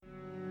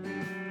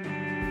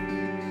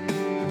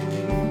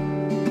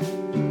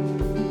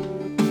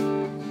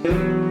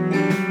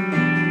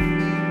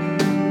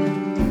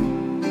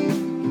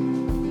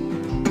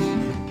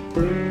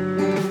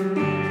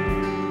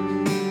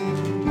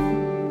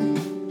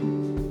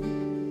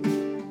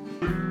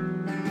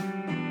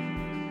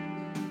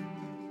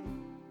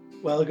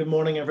Well, good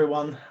morning,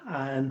 everyone,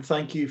 and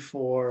thank you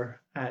for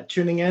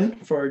tuning in,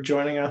 for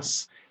joining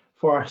us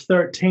for our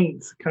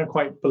 13th. Can't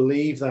quite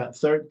believe that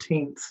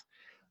 13th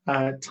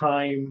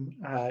time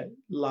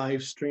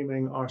live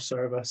streaming our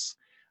service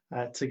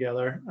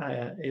together.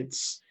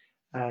 It's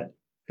a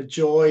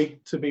joy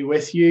to be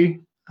with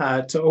you,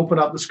 to open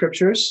up the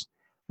scriptures.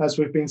 As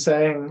we've been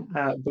saying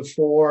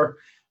before,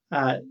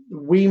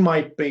 we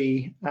might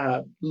be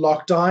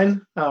locked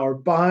down or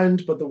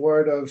bound, but the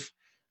word of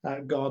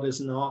God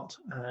is not.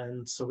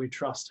 And so we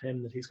trust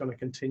him that he's going to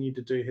continue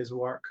to do his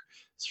work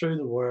through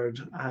the word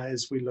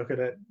as we look at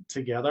it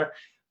together.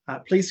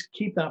 Please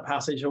keep that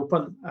passage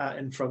open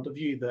in front of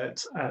you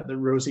that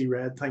Rosie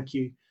read. Thank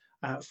you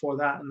for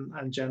that,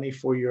 and Jenny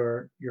for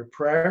your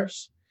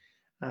prayers.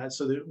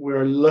 So that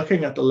we're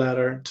looking at the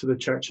letter to the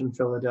church in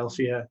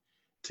Philadelphia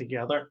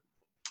together.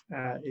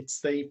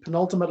 It's the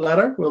penultimate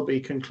letter. We'll be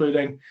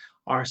concluding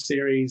our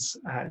series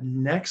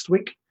next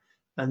week.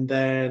 And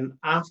then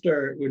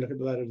after we look at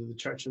the letter to the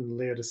church in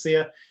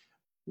Laodicea,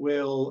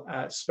 we'll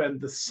spend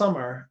the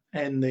summer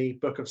in the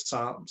book of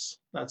Psalms.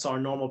 That's our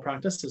normal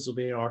practice. This will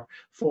be our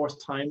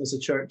fourth time as a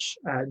church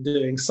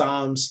doing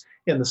Psalms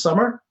in the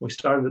summer. We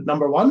started at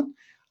number 1,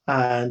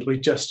 and we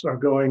just are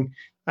going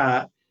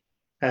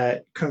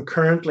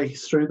concurrently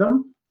through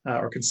them,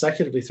 or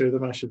consecutively through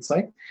them, I should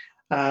say.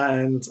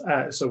 And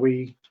so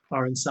we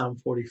are in Psalm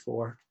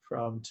 44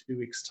 from 2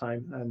 weeks'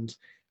 time, and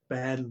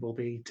Ben will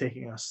be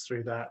taking us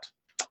through that.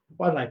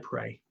 Why don't I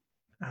pray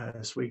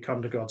as we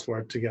come to God's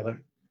word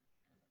together?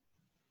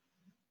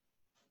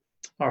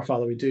 Our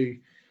Father, we do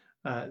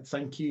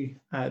thank you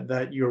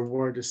that your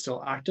word is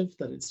still active,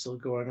 that it's still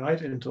going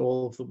out into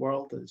all of the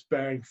world, that it's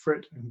bearing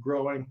fruit and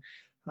growing.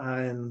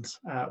 And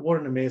what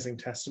an amazing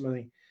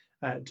testimony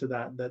to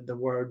that the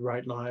word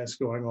right now is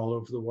going all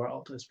over the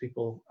world as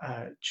people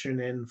tune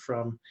in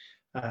from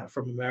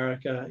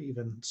America,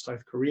 even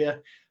South Korea,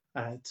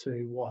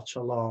 to watch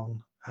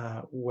along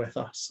with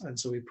us. And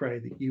so we pray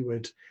that you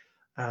would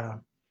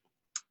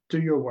do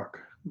your work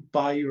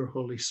by your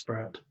Holy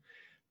Spirit.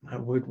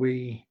 Would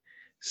we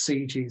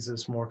see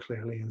Jesus more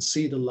clearly and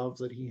see the love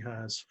that he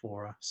has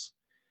for us?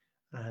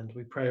 And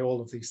we pray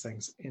all of these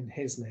things in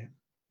his name.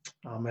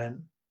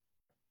 Amen.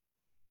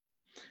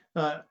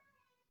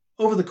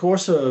 Over the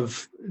course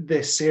of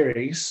this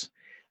series,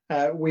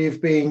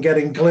 we've been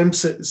getting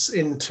glimpses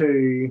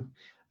into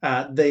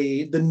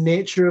the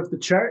nature of the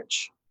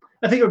church.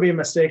 I think it would be a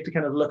mistake to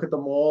kind of look at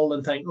them all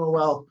and think, oh,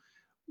 well,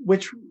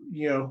 which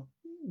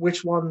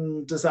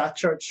one does that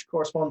church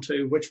correspond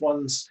to? Which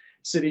one's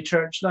City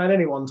Church? Now, at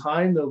any one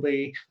time, there'll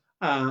be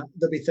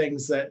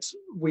things that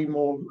we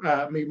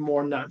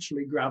more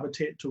naturally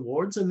gravitate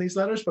towards in these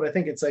letters, but I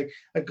think it's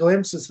a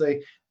glimpse as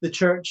the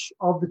church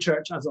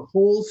as a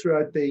whole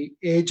throughout the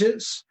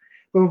ages.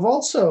 But we've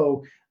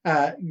also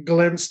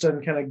glimpsed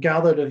and kind of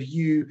gathered a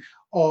view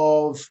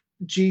of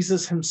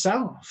Jesus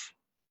himself.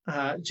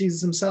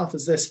 Jesus himself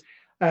is this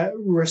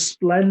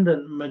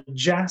resplendent,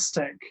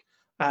 majestic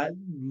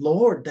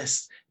Lord,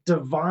 this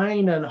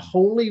divine and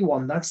holy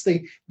one. That's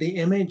the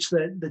image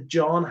that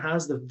John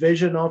has, the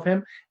vision of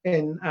him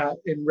in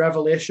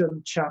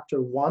Revelation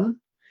chapter 1.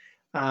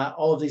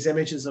 All of these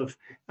images of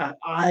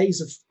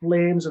eyes of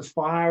flames of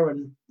fire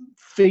and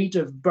feet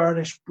of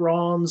burnished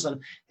bronze,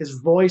 and his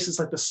voice is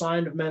like the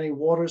sound of many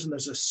waters, and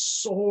there's a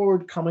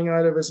sword coming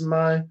out of his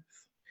mouth.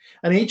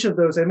 And each of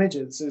those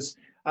images is,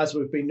 as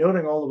we've been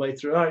noting all the way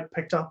throughout,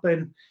 picked up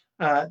in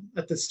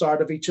at the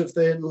start of each of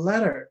the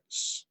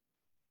letters.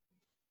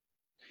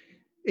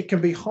 It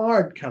can be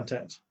hard, can't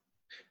it,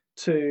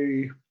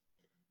 to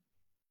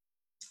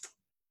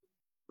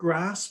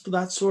grasp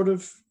that sort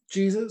of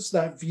Jesus,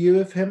 that view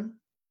of him.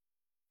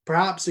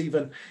 Perhaps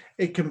even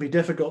it can be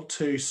difficult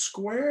to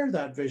square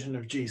that vision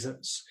of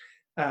Jesus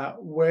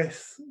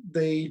with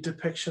the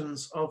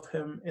depictions of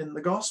him in the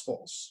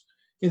Gospels,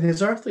 in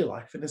his earthly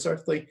life, in his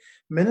earthly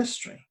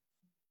ministry.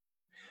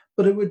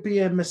 But it would be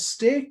a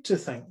mistake to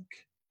think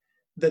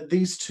that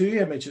these two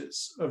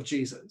images of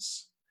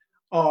Jesus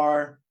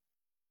are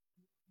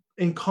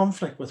in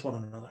conflict with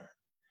one another,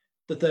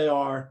 that they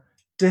are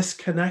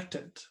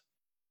disconnected.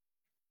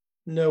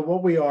 No,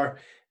 what we are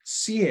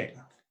seeing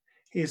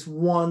is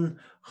one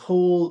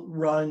whole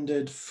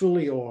rounded,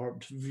 fully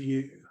orbed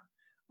view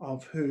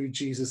of who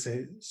Jesus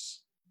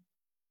is.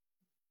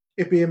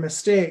 It'd be a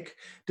mistake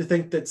to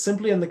think that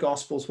simply in the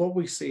Gospels what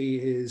we see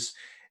is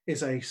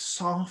a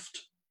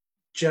soft,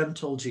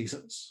 gentle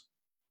Jesus.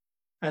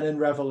 And in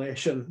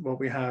Revelation what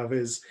we have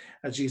is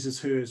a Jesus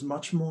who is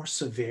much more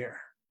severe.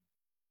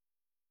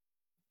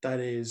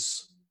 That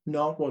is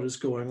not what is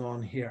going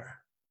on here.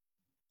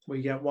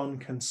 We get one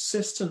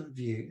consistent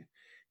view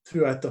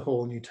throughout the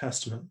whole New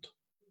Testament.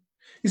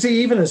 You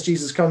see, even as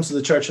Jesus comes to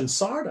the church in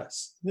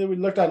Sardis, that we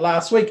looked at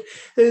last week,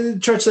 the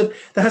church that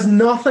has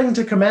nothing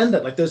to commend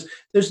it. Like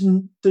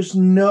there's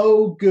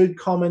no good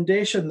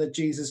commendation that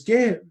Jesus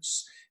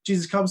gives.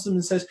 Jesus comes to them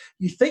and says,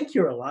 you think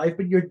you're alive,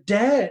 but you're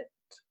dead.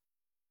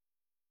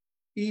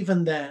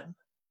 Even then,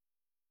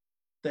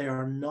 they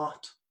are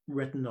not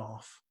written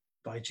off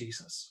by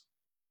Jesus.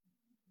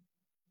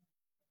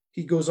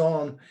 He goes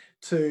on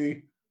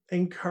to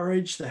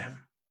encourage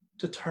them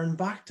to turn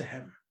back to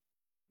him.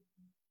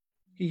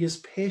 He is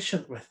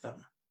patient with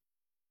them.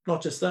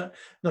 Not just that,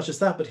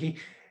 but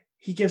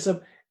he gives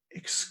them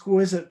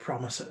exquisite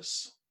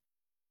promises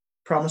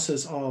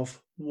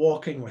of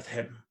walking with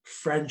him,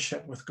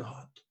 friendship with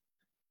God,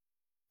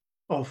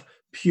 of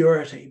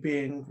purity,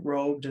 being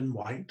robed in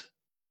white,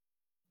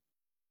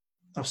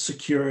 of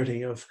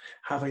security, of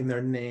having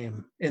their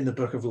name in the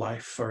book of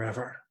life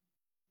forever.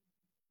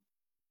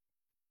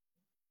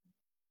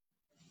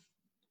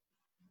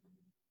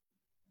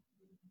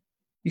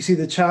 You see,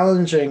 the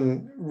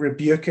challenging,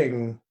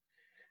 rebuking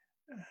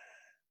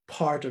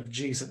part of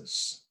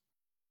Jesus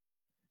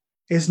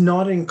is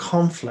not in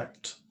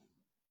conflict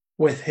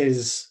with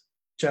his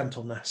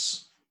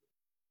gentleness.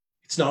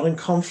 It's not in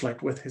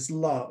conflict with his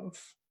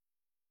love.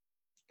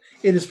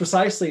 It is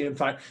precisely, in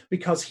fact,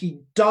 because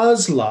he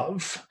does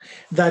love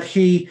that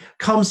he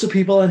comes to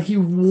people and he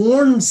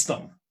warns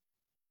them.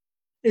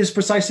 It is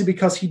precisely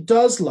because he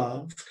does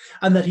love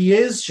and that he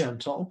is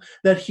gentle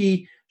that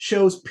he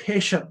shows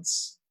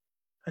patience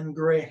and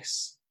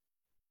grace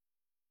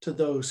to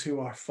those who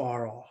are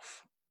far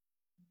off.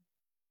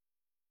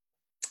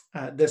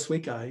 This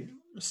week I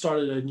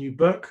started a new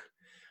book.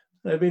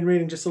 I've been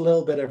reading just a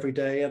little bit every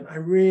day, and I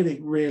really,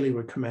 really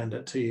would commend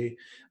it to you.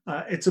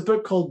 It's a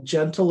book called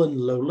Gentle and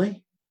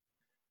Lowly.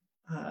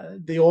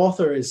 The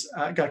author is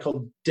a guy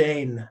called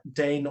Dane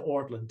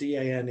Ortlund,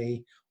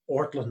 D-A-N-E,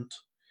 Ortlund.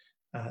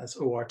 It's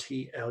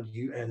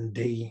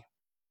O-R-T-L-U-N-D.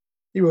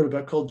 He wrote a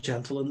book called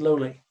Gentle and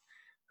Lowly,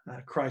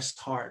 Christ's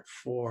Heart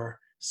for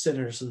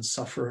Sinners and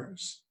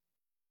Sufferers.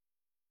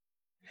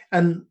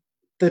 And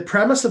the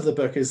premise of the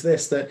book is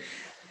this, that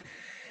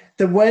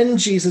when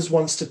Jesus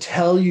wants to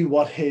tell you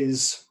what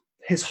his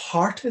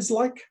heart is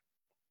like,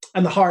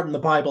 and the heart in the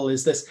Bible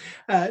is this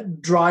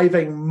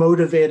driving,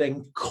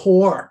 motivating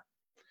core.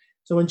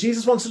 So when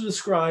Jesus wants to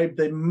describe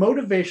the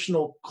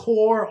motivational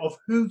core of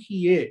who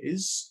he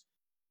is,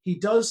 he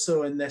does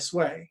so in this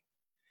way.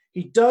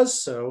 He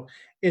does so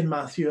in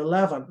Matthew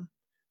 11,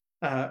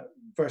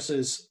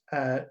 verses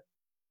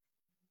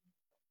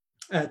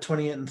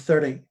 28 and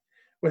 30,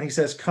 when he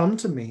says, "Come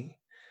to me,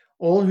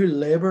 all who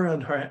labor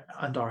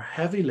and are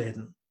heavy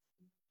laden,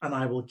 and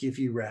I will give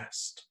you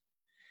rest.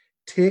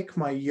 Take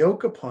my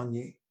yoke upon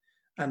you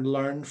and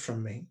learn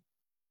from me,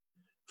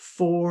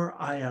 for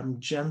I am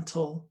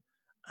gentle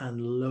and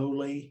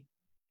lowly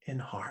in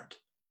heart,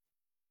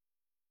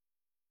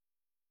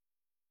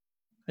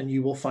 and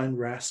you will find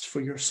rest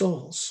for your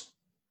souls.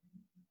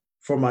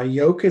 For my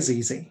yoke is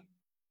easy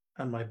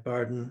and my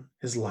burden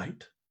is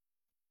light."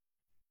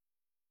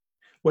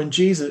 When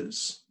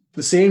Jesus,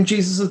 the same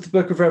Jesus of the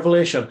book of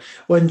Revelation,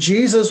 when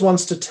Jesus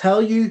wants to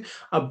tell you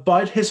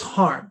about his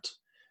heart,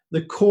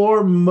 the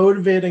core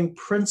motivating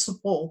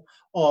principle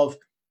of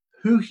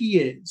who he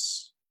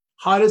is,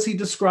 how does he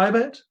describe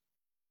it?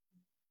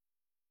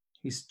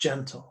 He's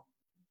gentle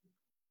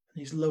and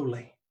he's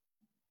lowly.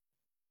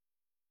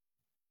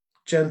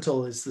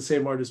 Gentle is the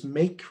same word as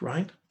meek,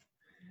 right?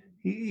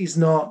 He's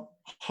not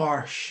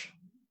harsh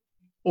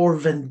or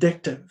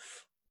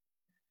vindictive.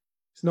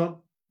 He's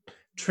not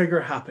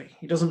trigger happy.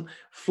 He doesn't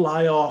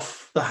fly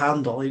off the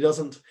handle. He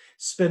doesn't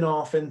spin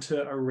off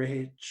into a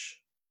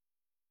rage.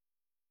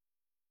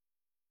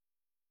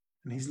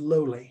 And he's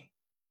lowly.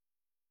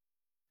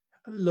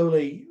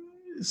 Lowly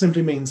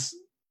simply means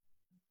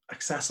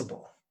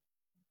accessible.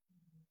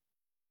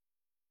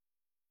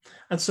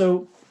 And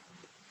so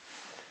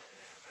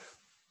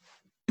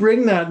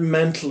bring that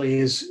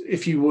mentally, as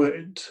if you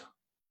would,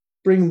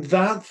 bring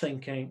that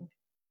thinking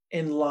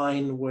in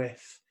line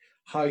with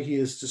how he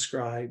is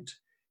described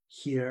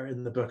here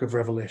in the book of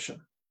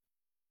Revelation.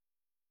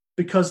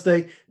 Because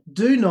they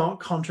do not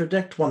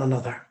contradict one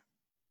another.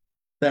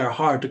 They're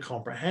hard to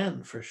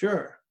comprehend, for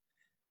sure,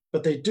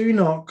 but they do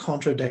not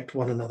contradict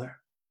one another.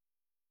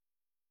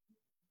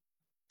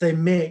 They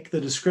make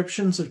the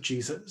descriptions of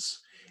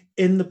Jesus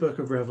in the book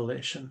of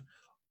Revelation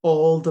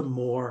all the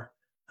more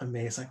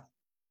amazing.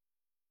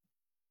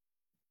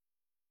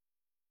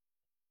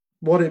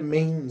 What it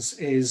means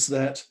is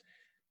that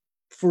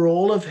for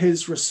all of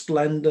his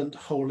resplendent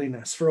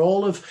holiness, for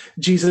all of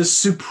Jesus'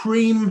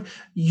 supreme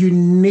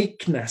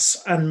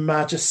uniqueness and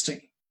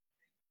majesty,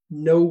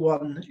 no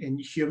one in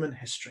human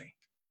history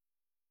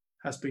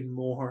has been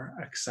more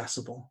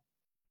accessible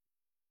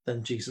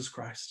than Jesus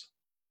Christ.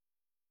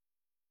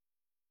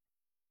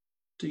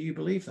 Do you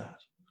believe that?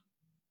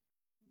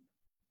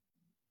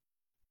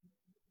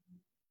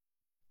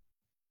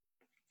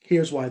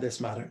 Here's why this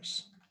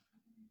matters.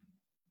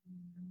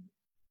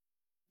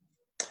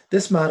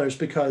 This matters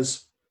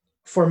because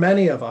for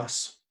many of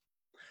us,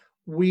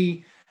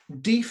 we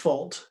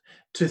default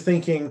to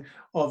thinking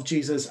of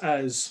Jesus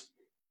as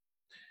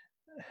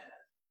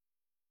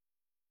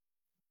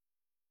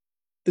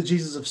the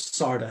Jesus of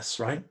Sardis,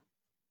 right?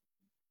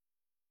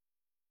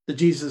 The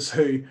Jesus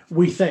who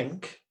we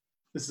think,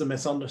 this is a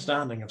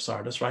misunderstanding of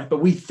Sardis, right?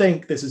 But we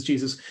think this is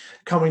Jesus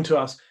coming to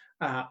us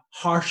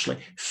harshly,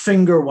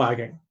 finger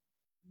wagging.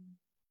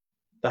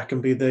 That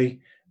can be the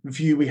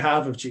view we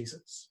have of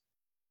Jesus.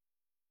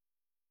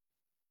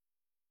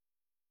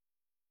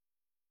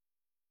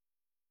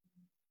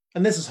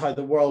 And this is how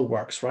the world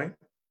works, right?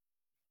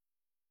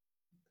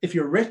 If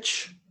you're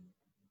rich,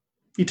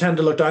 you tend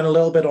to look down a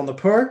little bit on the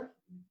poor.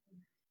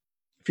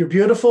 If you're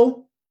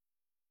beautiful,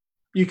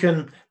 you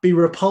can be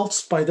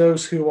repulsed by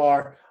those who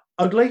are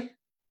ugly.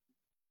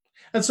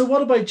 And so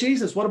what about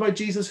Jesus? What about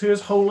Jesus who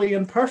is holy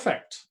and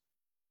perfect?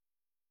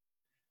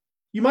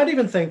 You might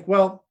even think,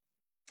 well,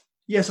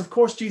 yes, of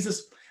course,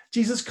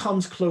 Jesus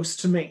comes close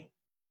to me,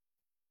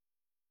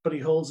 but he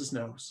holds his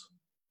nose.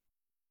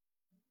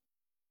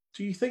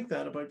 Do you think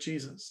that about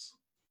Jesus?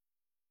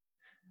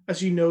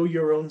 As you know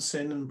your own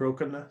sin and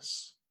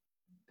brokenness,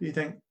 do you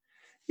think,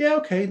 yeah,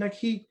 okay, like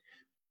he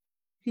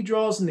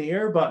draws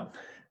near, but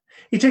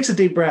he takes a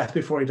deep breath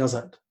before he does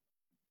it?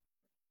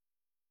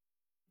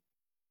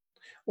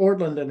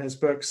 Ortlund in his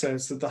book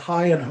says that the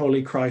high and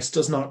holy Christ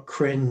does not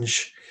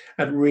cringe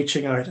at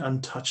reaching out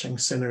and touching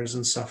sinners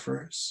and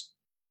sufferers.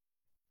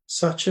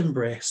 Such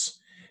embrace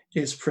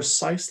is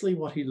precisely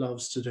what he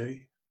loves to do.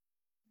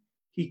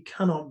 He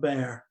cannot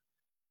bear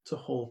to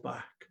hold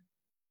back.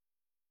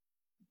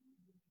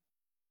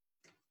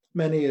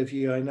 Many of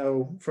you, I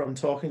know from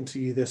talking to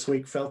you this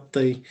week, felt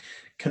the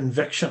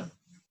conviction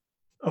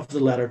of the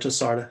letter to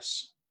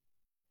Sardis.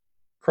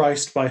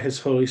 Christ, by his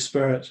Holy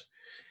Spirit,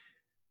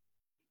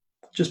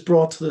 just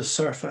brought to the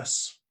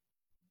surface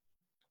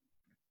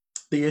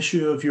the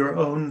issue of your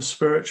own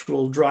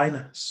spiritual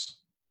dryness.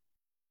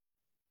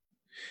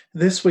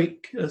 This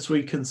week, as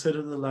we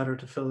consider the letter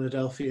to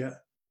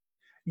Philadelphia,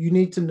 you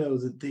need to know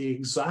that the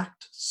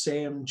exact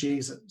same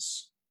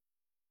Jesus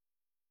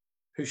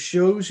who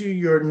shows you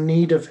your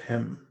need of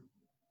him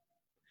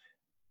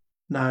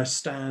now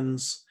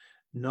stands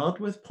not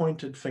with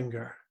pointed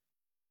finger,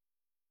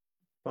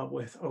 but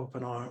with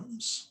open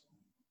arms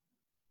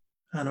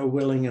and a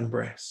willing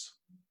embrace.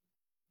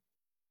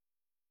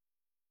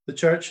 The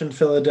church in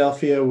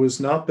Philadelphia was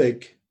not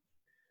big.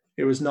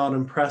 It was not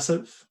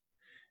impressive.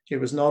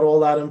 It was not all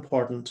that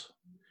important.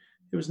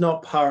 It was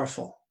not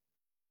powerful.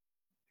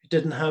 It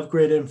didn't have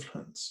great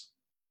influence.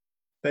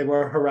 They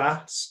were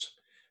harassed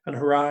and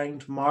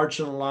harangued,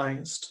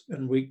 marginalized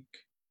and weak.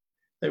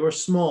 They were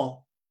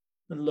small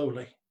and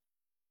lowly.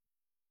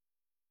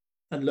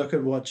 And look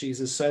at what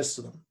Jesus says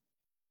to them.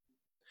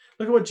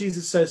 Look at what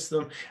Jesus says to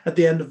them at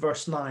the end of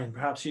verse 9.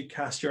 Perhaps you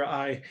cast your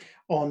eye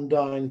on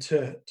down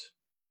to it.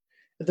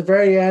 At the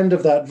very end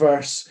of that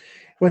verse,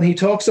 when he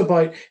talks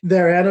about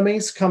their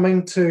enemies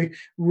coming to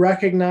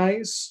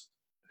recognize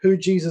who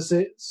Jesus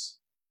is,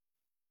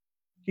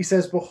 he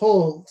says,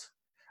 "Behold,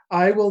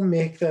 I will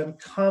make them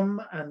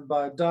come and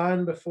bow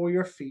down before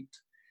your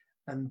feet,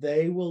 and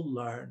they will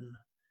learn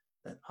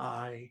that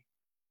I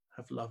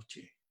have loved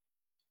you."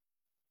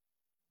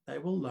 They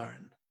will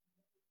learn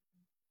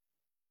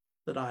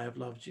that I have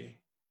loved you.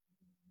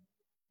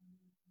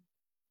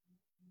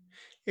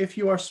 If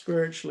you are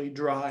spiritually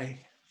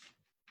dry,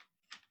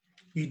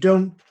 you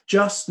don't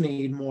just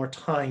need more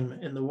time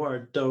in the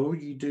Word, though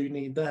you do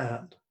need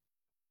that.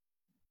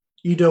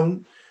 You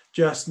don't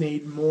just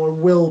need more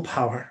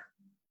willpower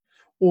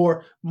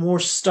or more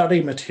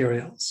study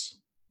materials.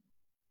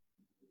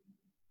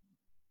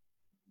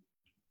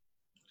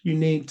 You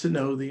need to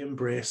know the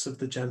embrace of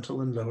the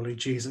gentle and lowly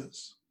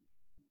Jesus.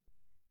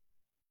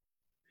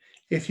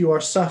 If you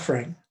are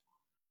suffering,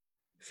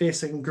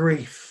 facing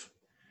grief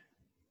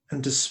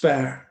and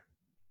despair,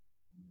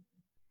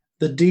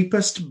 the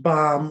deepest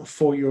balm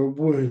for your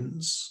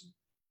wounds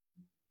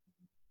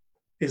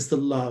is the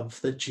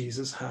love that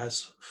Jesus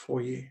has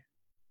for you.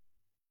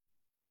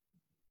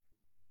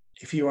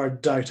 If you are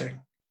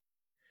doubting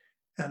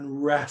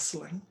and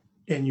wrestling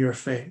in your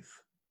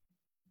faith,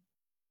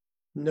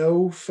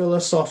 no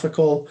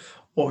philosophical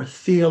or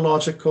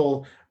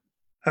theological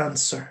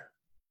answer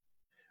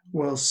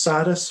will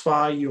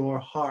satisfy your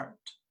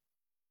heart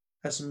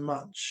as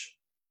much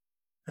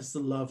as the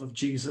love of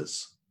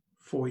Jesus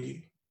for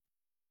you.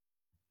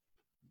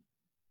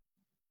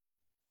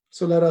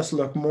 So let us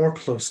look more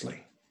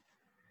closely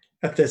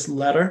at this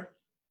letter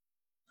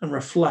and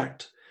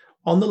reflect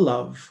on the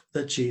love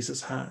that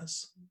Jesus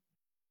has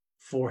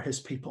for his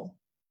people.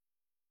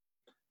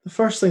 The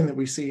first thing that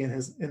we see in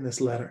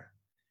this letter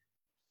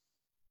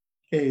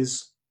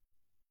is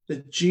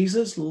that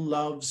Jesus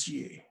loves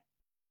you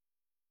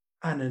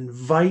and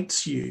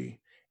invites you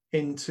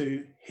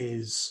into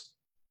his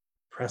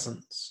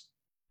presence.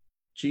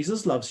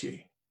 Jesus loves you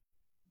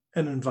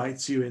and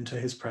invites you into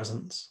his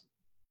presence.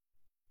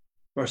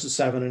 Verses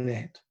 7 and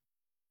 8.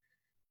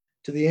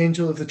 To the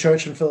angel of the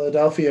church in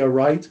Philadelphia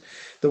write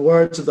the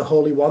words of the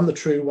Holy One, the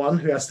true One,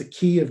 who has the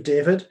key of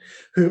David,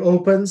 who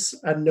opens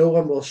and no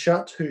one will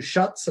shut, who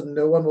shuts and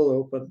no one will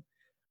open.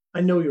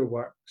 I know your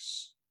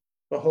works.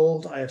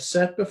 Behold, I have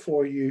set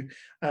before you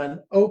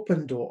an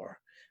open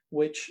door,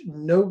 which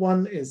no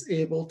one is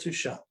able to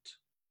shut.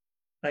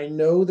 I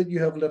know that you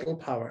have little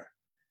power,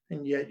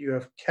 and yet you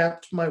have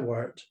kept my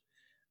word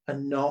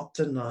and not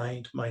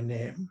denied my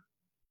name.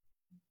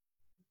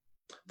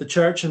 The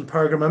church in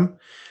Pergamum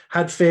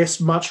had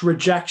faced much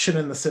rejection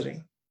in the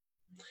city,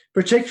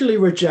 particularly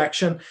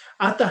rejection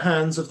at the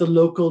hands of the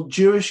local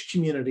Jewish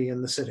community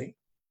in the city.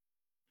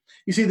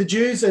 You see, the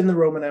Jews in the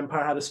Roman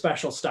Empire had a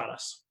special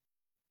status.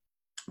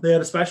 They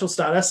had a special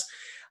status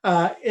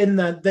in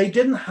that they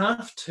didn't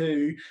have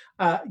to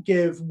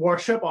give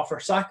worship, offer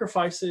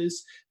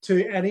sacrifices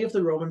to any of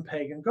the Roman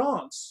pagan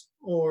gods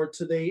or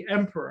to the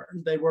emperor.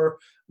 They were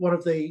one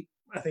of the,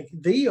 I think,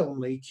 the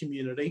only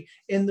community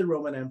in the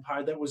Roman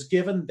Empire that was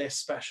given this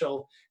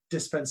special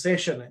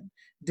dispensation. It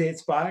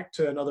dates back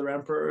to another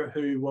emperor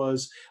who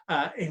was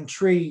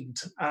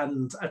intrigued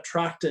and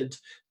attracted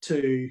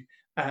to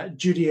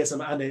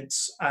Judaism and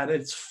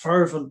its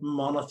fervent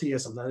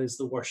monotheism, that is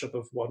the worship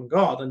of one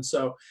God. And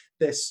so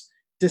this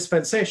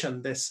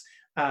dispensation, this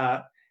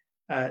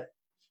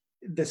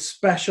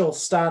special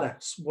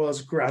status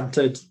was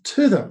granted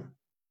to them.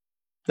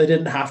 They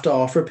didn't have to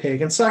offer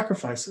pagan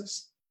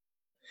sacrifices.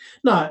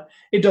 Now,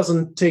 it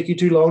doesn't take you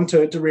too long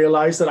to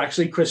realize that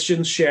actually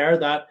Christians share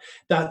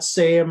that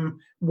same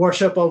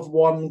worship of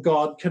one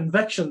God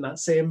conviction, that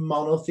same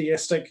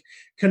monotheistic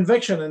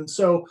conviction. And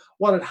so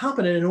what had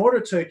happened, in order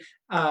to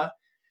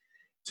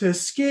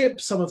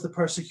escape some of the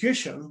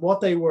persecution, what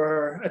they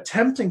were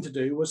attempting to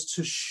do was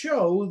to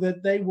show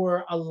that they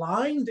were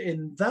aligned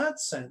in that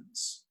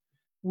sense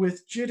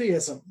with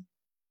Judaism.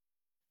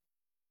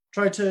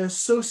 Try to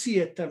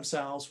associate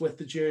themselves with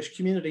the Jewish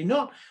community,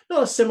 not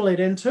assimilate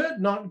into it,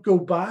 not go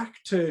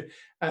back to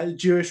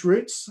Jewish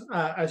roots,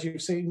 as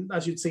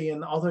you'd see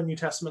in other New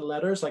Testament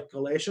letters like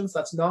Galatians.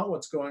 That's not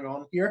what's going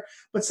on here,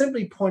 but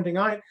simply pointing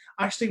out,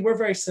 actually, we're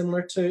very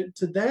similar to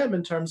them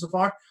in terms of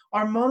our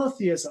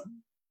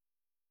monotheism.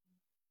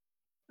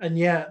 And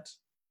yet,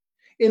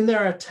 in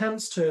their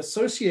attempts to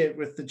associate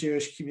with the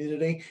Jewish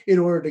community in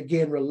order to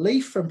gain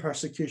relief from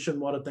persecution,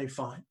 what did they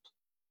find?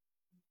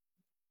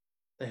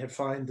 They had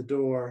found the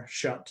door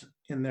shut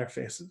in their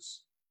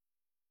faces.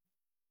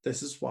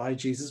 This is why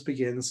Jesus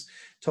begins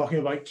talking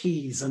about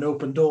keys and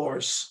open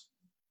doors.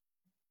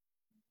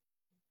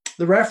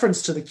 The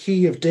reference to the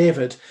key of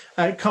David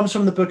comes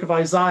from the book of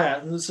Isaiah.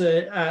 And it's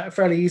a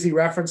fairly easy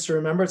reference to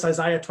remember. It's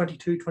Isaiah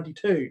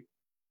 22:22.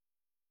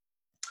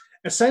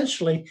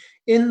 Essentially,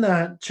 in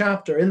that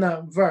chapter, in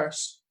that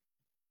verse,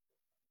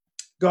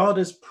 God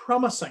is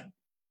promising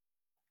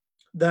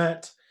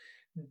that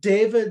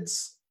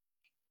David's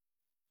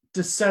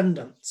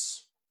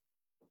descendants,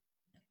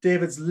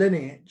 David's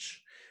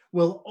lineage,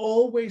 will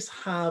always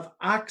have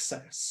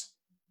access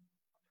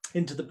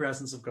into the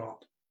presence of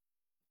God.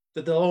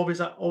 That they'll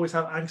always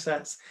have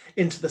access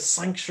into the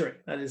sanctuary,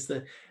 that is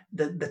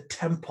the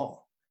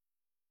temple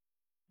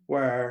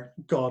where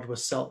God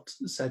was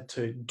said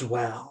to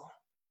dwell.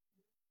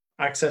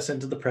 Access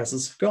into the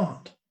presence of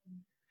God.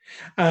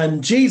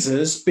 And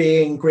Jesus,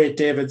 being great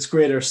David's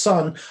greater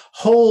son,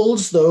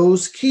 holds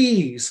those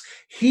keys.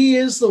 He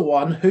is the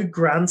one who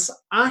grants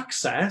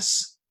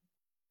access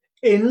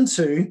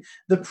into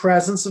the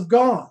presence of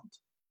God.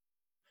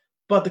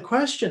 But the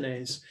question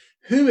is,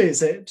 who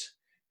is it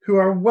who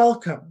are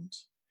welcomed?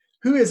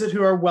 Who is it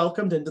who are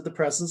welcomed into the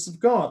presence of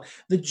God?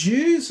 The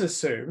Jews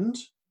assumed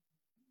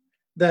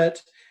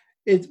that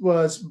it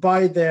was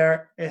by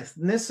their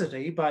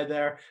ethnicity, by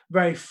their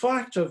very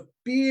fact of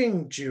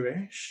being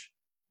Jewish,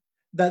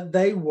 that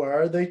they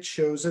were the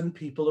chosen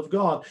people of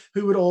God,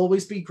 who would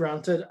always be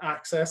granted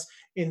access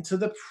into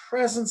the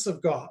presence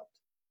of God.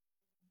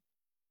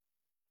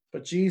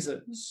 But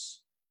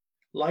Jesus,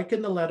 like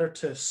in the letter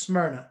to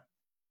Smyrna,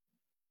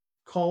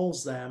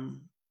 calls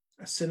them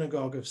a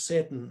synagogue of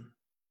Satan.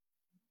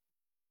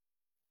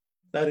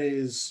 That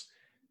is,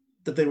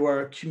 that they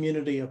were a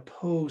community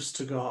opposed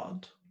to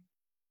God.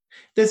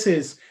 This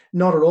is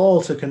not at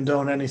all to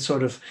condone any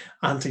sort of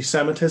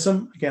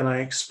anti-Semitism. Again,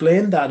 I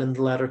explained that in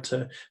the letter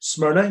to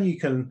Smyrna. You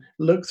can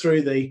look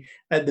through the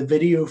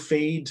video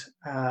feed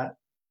on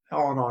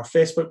our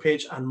Facebook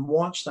page and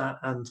watch that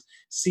and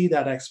see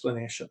that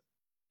explanation.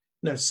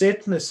 Now,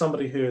 Satan is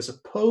somebody who is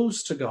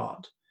opposed to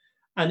God,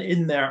 and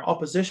in their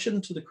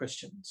opposition to the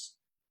Christians,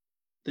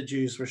 the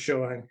Jews were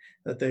showing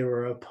that they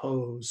were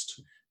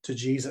opposed to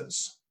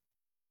Jesus.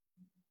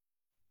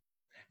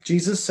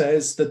 Jesus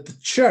says that the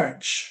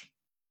church,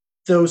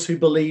 those who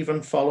believe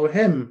and follow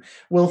him,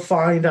 will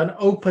find an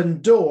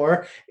open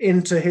door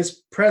into his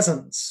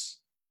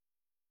presence.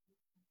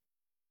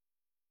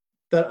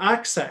 That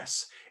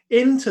access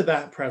into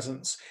that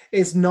presence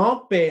is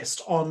not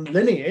based on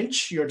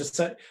lineage,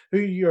 who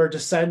you're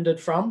descended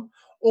from,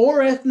 or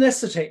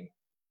ethnicity,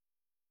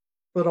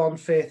 but on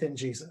faith in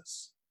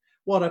Jesus.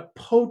 What a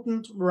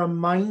potent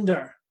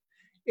reminder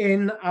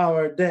in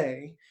our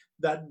day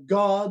that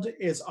God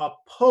is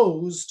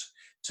opposed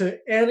to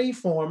any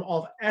form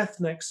of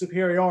ethnic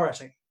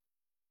superiority.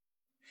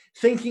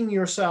 Thinking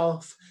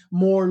yourself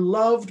more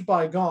loved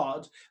by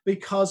God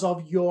because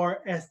of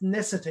your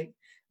ethnicity,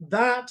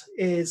 that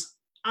is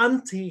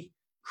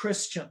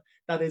anti-Christian,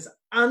 that is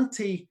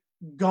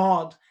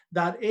anti-God,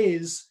 that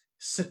is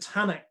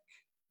satanic.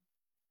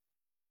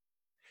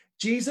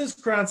 Jesus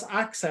grants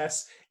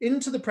access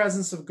into the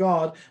presence of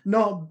God,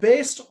 not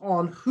based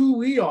on who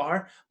we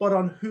are, but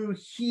on who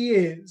he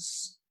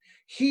is.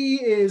 He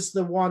is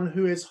the one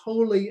who is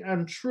holy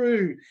and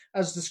true,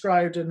 as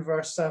described in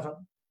verse 7.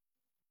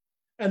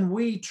 And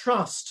we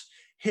trust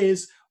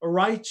his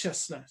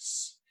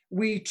righteousness.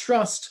 We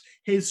trust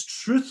his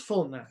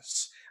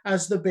truthfulness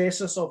as the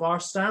basis of our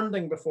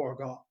standing before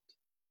God.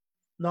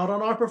 Not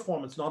on our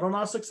performance, not on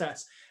our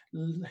success,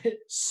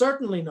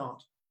 certainly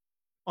not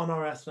on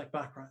our ethnic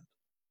background.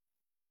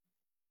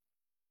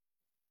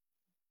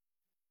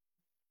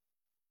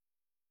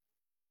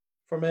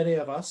 For many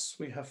of us,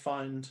 we have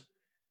found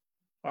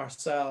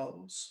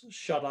ourselves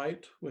shut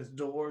out with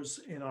doors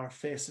in our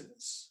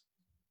faces,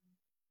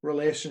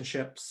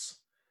 relationships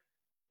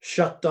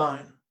shut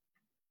down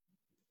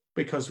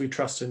because we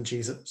trust in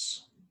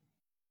Jesus,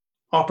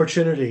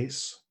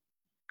 opportunities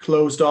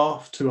closed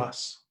off to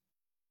us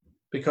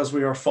because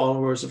we are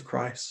followers of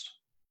Christ.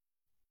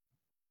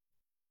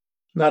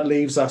 That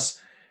leaves us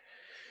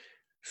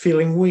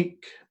feeling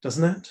weak,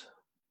 doesn't it?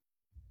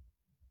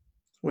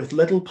 With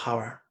little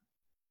power.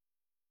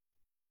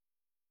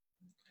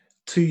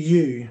 To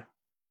you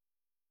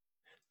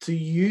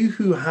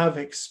who have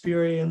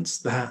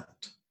experienced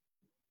that,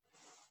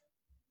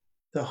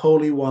 the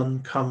Holy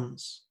One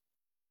comes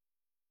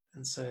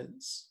and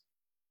says,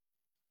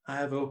 I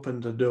have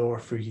opened a door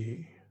for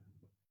you,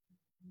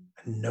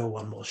 and no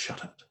one will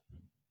shut it.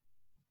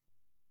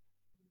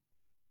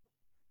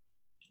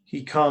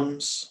 He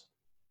comes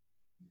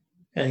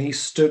and he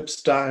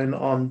stoops down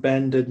on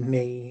bended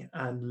knee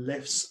and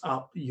lifts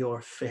up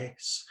your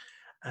face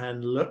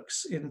and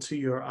looks into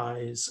your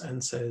eyes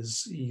and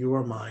says, you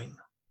are mine.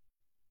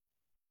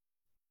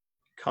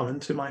 Come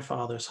into my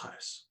Father's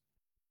house.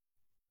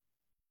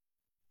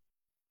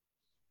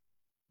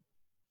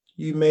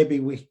 You may be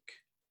weak,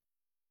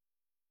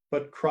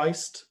 but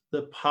Christ,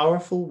 the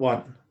powerful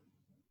one,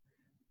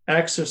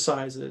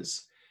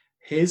 exercises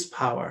his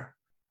power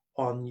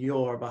on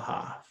your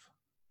behalf.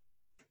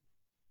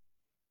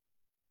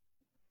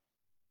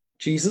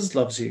 Jesus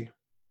loves you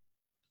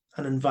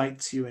and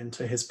invites you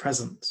into his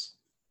presence.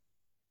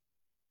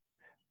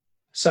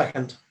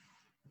 Second,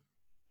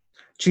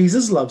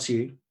 Jesus loves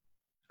you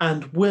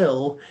and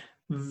will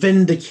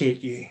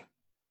vindicate you.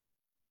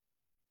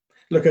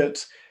 Look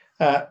at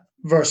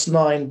verse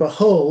 9.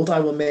 Behold, I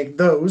will make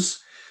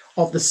those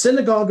of the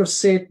synagogue of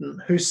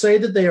Satan who say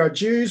that they are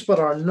Jews but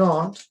are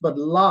not, but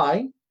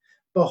lie.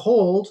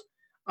 Behold,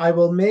 I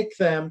will make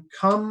them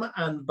come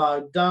and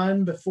bow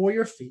down before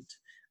your feet,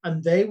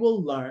 and they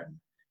will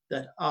learn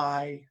that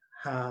I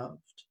have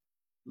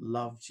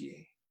loved you.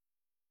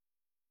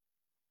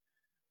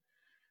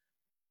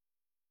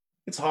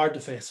 It's hard to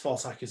face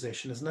false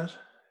accusation, isn't it?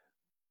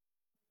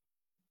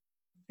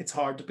 It's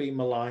hard to be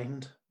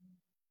maligned,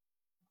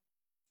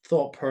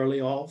 thought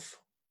poorly of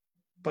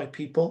by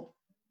people,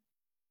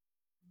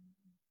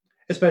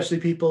 especially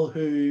people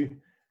who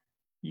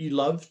you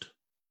loved,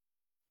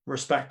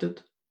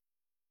 respected.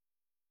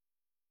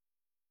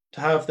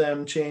 To have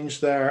them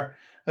change their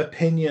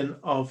opinion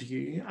of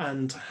you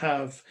and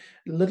have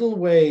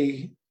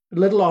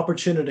little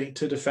opportunity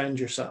to defend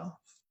yourself.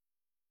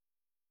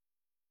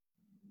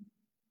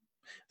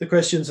 The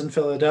Christians in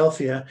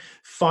Philadelphia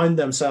found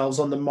themselves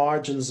on the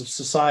margins of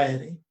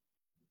society.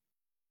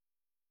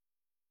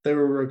 They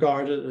were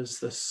regarded as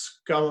the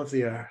scum of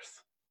the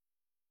earth.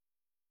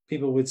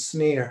 People would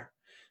sneer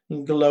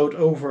and gloat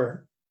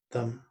over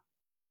them.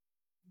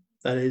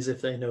 That is, if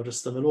they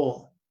noticed them at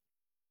all.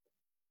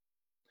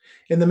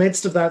 In the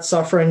midst of that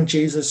suffering,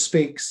 Jesus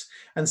speaks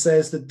and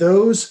says that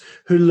those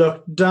who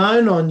look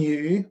down on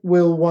you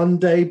will one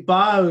day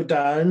bow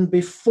down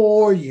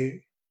before you.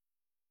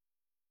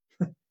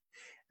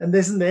 And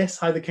isn't this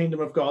how the kingdom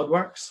of God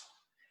works?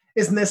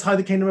 Isn't this how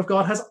the kingdom of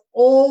God has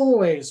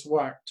always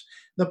worked?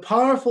 The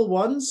powerful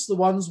ones, the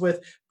ones with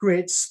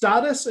great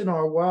status in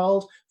our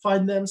world,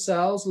 find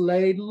themselves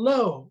laid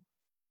low,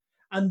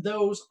 and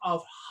those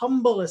of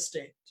humble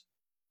estate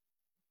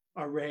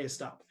are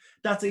raised up.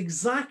 That's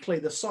exactly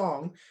the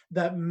song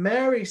that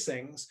Mary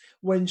sings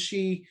when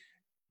she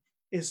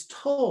is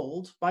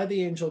told by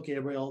the angel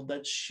Gabriel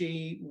that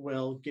she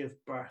will give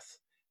birth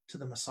to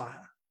the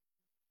Messiah.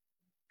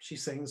 She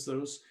sings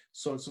those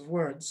sorts of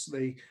words,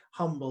 the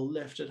humble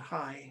lifted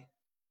high.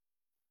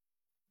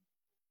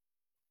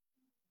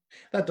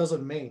 That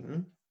doesn't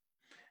mean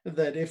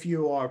that if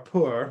you are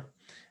poor,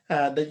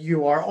 that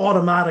you are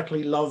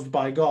automatically loved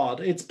by God.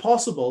 It's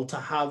possible to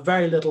have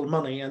very little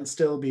money and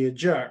still be a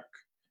jerk,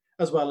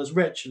 as well as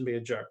rich and be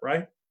a jerk,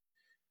 right?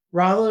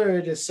 Rather,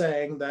 it is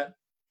saying that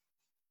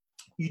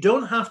you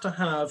don't have to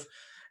have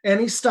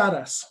any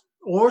status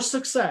or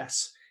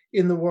success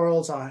in the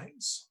world's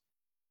eyes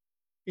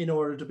in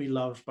order to be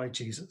loved by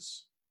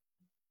Jesus.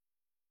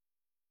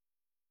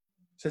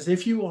 It says,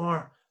 if you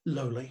are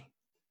lowly,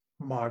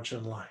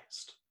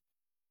 marginalized,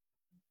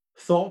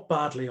 thought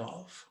badly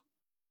of,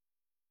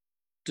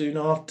 do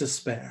not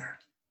despair.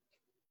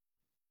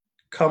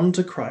 Come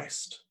to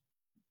Christ,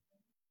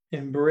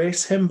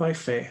 embrace him by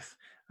faith,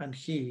 and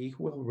he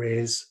will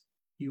raise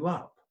you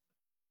up.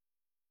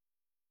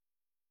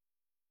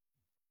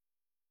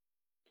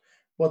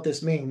 What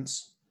this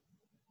means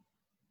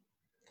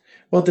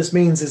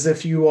is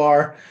if you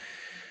are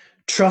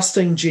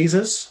trusting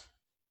Jesus,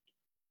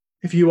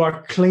 if you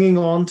are clinging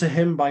on to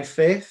him by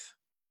faith,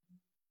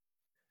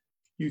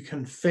 you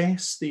can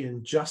face the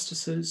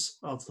injustices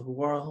of the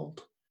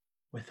world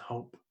with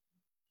hope.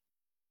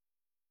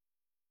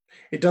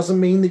 It doesn't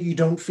mean that you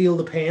don't feel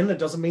the pain. It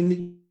doesn't mean that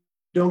you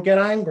don't get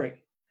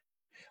angry.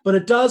 But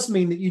it does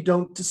mean that you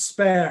don't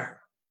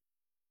despair.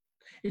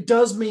 It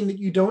does mean that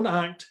you don't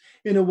act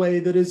in a way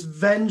that is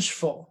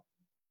vengeful,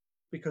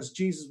 because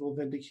Jesus will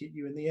vindicate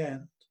you in the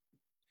end.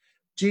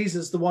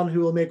 Jesus, the one who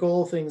will make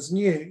all things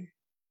new,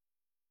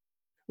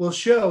 will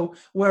show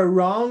where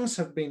wrongs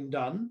have been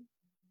done,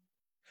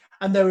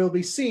 and they will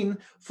be seen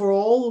for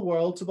all the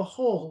world to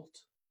behold.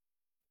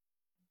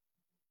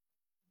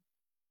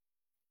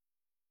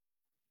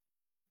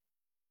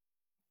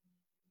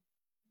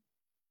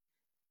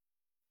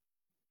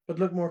 But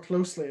look more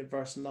closely at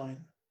verse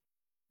 9.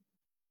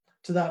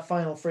 To that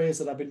final phrase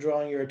that I've been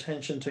drawing your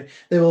attention to.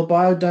 They will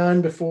bow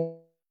down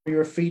before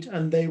your feet,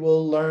 and they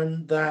will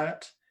learn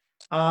that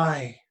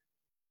I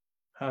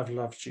have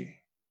loved you.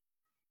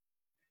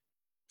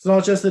 It's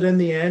not just that in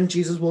the end,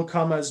 Jesus will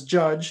come as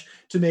judge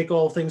to make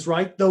all things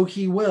right, though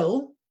he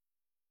will,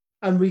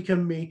 and we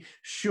can be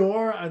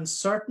sure and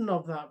certain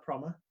of that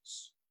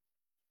promise.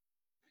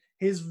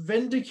 His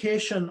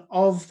vindication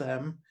of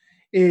them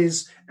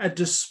is a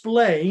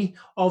display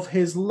of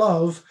his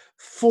love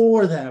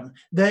for them.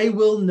 They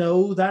will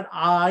know that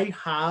I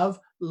have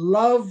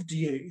loved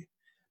you.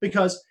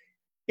 Because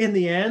in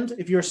the end,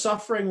 if you're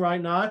suffering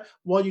right now,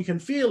 what you can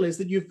feel is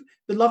that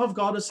the love of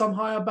God has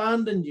somehow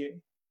abandoned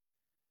you.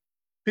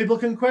 People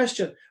can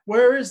question,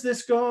 where is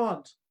this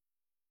God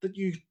that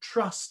you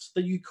trust,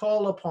 that you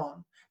call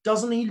upon?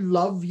 Doesn't he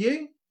love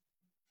you?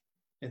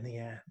 In the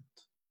end,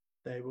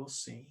 they will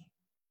see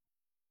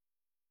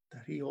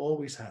that he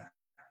always has.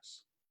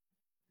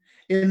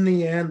 In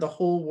the end, the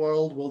whole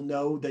world will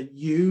know that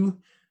you,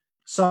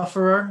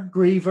 sufferer,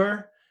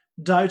 griever,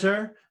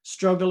 doubter,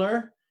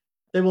 struggler,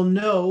 they will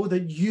know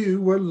that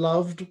you were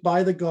loved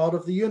by the God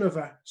of the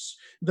universe.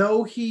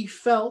 Though he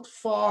felt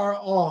far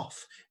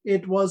off,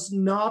 it was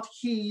not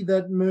he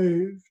that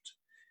moved.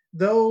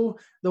 Though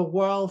the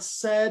world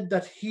said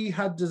that he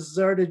had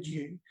deserted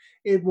you,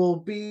 it will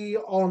be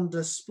on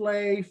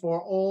display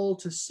for all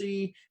to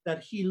see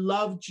that he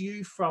loved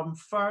you from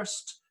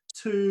first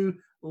to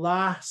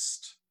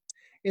last.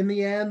 In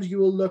the end, you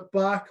will look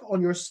back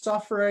on your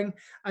suffering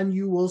and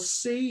you will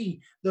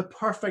see the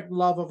perfect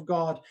love of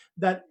God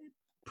that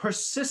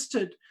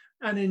persisted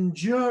and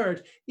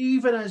endured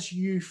even as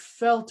you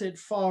felt it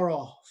far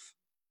off.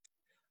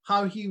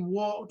 How he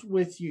walked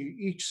with you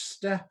each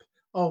step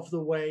of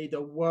the way.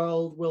 The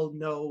world will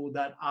know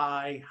that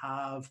I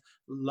have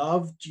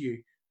loved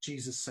you,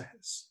 Jesus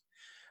says.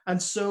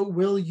 And so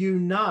will you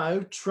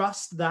now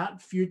trust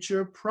that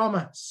future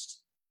promise?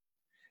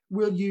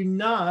 Will you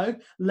now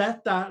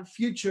let that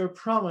future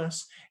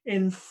promise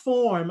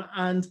inform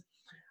and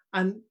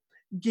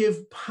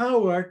give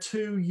power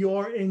to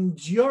your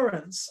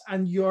endurance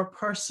and your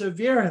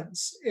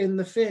perseverance in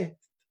the faith?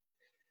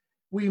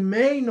 We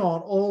may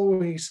not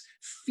always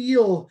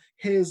feel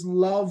his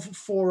love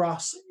for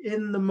us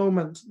in the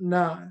moment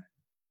now,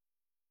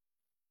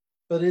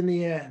 but in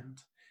the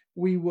end,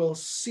 we will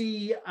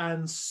see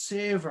and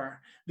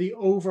savor the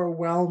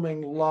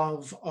overwhelming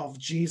love of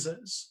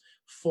Jesus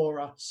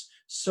for us.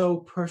 So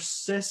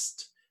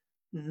persist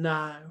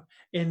now,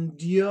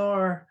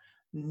 endure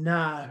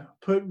now,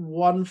 put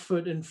one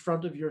foot in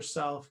front of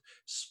yourself,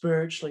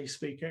 spiritually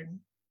speaking.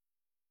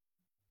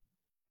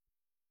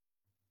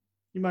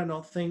 You might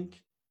not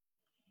think,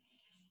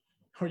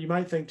 or you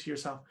might think to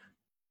yourself,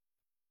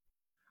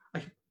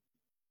 I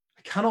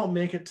cannot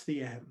make it to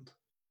the end.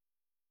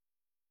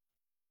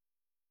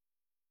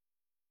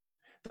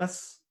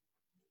 That's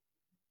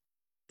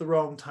the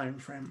wrong time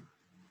frame.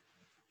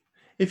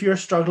 If you're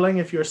struggling,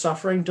 if you're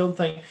suffering, don't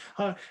think,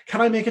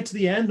 can I make it to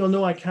the end?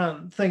 No, I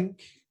can't.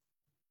 Think,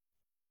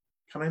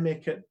 can I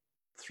make it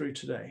through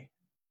today?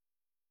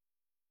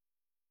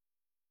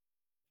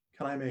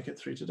 Can I make it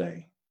through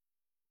today?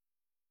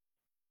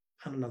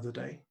 And another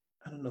day,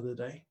 and another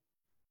day,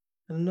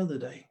 and another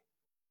day.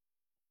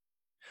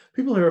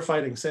 People who are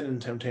fighting sin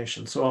and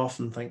temptation so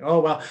often think, oh,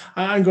 well,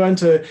 I'm going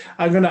to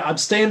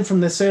abstain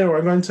from this sin, or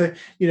I'm going to,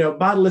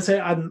 battle this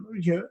sin, and,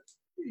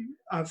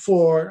 I'm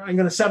going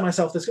to set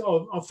myself this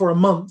for a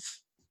month.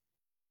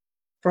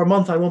 For a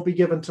month, I won't be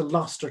given to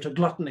lust or to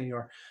gluttony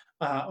or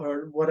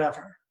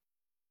whatever.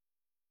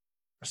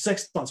 Or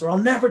 6 months, or I'll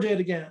never do it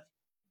again.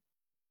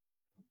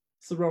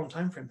 It's the wrong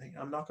time frame thing.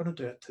 I'm not going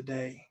to do it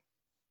today.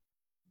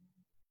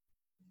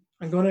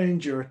 I'm going to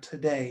endure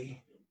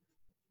today.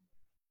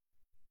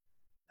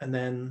 And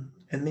then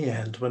in the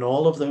end, when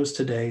all of those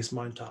todays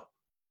mount up,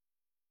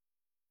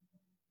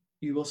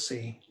 you will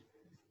see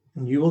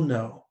and you will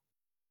know,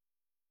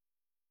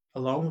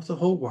 along with the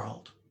whole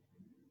world,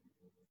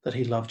 that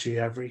he loved you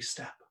every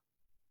step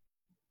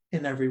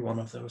in every one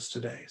of those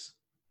todays.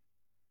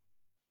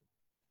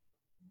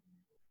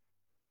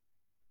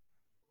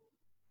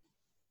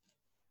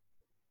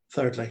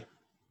 Thirdly,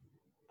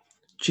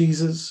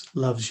 Jesus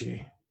loves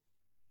you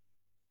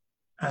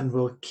and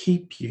will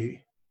keep you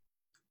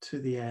to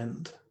the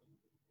end.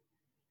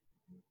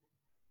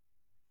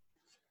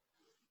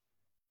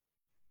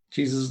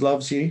 Jesus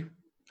loves you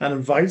and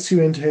invites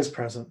you into his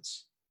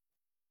presence.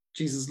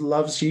 Jesus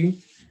loves you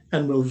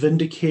and will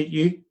vindicate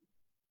you.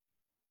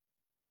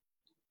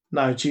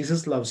 Now,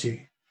 Jesus loves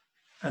you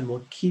and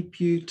will keep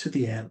you to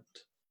the end.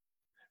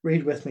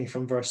 Read with me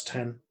from verse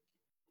 10.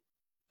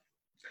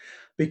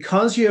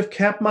 Because you have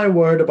kept my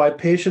word about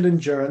patient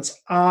endurance,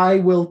 I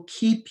will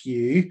keep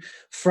you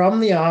from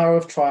the hour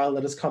of trial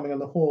that is coming on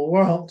the whole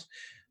world,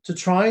 to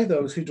try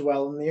those who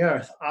dwell on the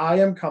earth. I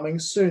am coming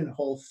soon.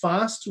 Hold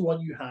fast to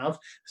what you have,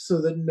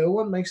 so that no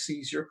one may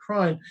seize your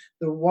crown.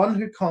 The one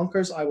who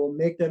conquers, I will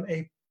make them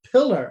a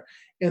pillar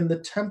in the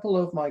temple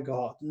of my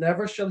God.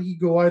 Never shall he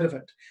go out of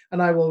it.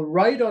 And I will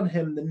write on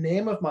him the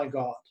name of my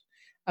God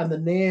and the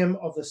name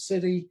of the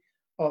city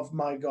of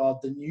my God,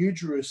 the new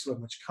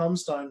Jerusalem, which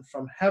comes down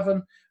from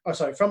heaven,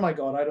 from my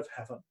God out of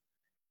heaven,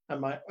 and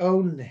my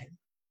own name,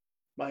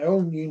 my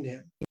own new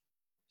name.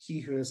 He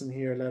who isn't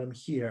here, let him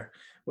hear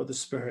what the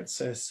Spirit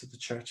says to the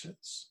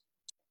churches.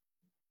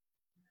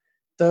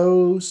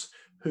 Those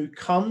who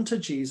come to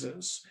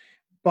Jesus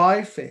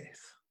by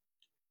faith,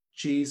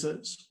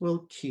 Jesus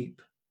will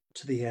keep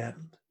to the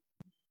end,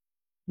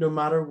 no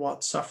matter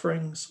what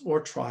sufferings or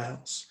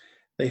trials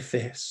they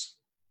face.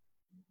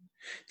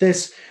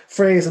 This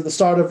phrase at the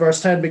start of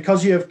verse 10,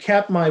 because you have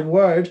kept my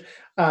word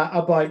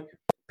about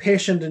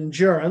patient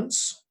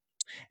endurance,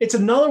 it's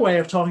another way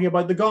of talking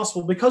about the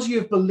gospel. Because you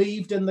have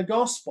believed in the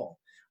gospel,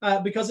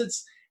 because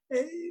it's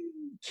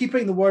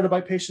keeping the word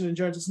about patient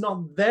endurance. It's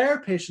not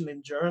their patient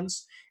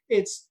endurance,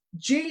 it's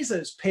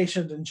Jesus'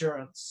 patient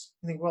endurance.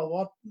 You think, well,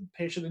 what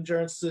patient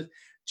endurance did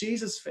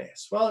Jesus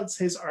face? Well, it's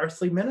his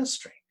earthly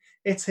ministry.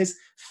 It's his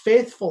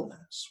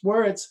faithfulness.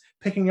 Where it's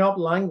picking up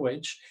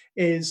language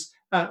is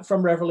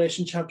from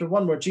Revelation chapter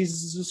 1, where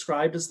Jesus is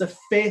described as the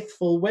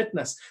faithful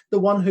witness, the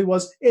one who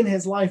was in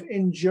his life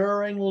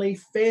enduringly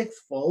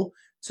faithful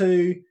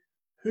to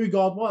who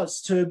God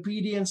was, to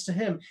obedience to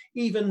him,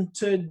 even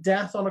to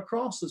death on a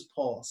cross, as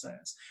Paul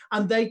says.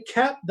 And they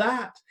kept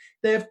that.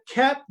 They have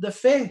kept the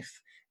faith.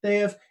 They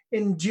have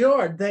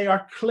endured. They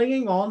are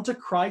clinging on to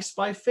Christ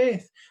by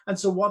faith. And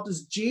so what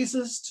does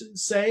Jesus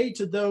say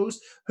to those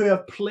who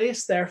have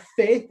placed their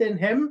faith in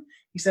him?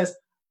 He says,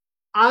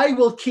 I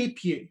will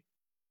keep you.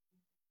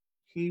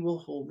 He will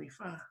hold me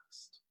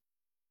fast.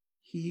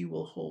 He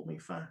will hold me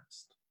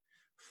fast.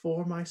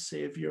 For my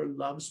Savior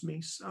loves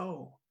me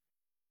so.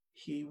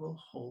 He will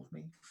hold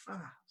me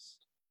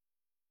fast.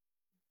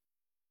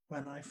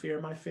 When I fear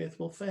my faith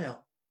will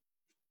fail,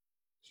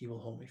 he will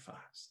hold me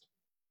fast.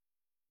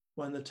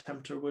 When the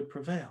tempter would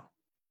prevail,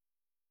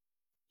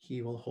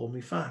 he will hold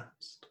me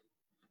fast.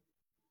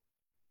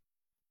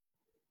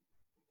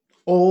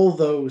 All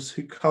those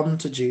who come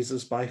to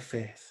Jesus by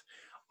faith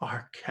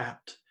are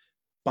kept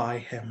by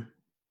him.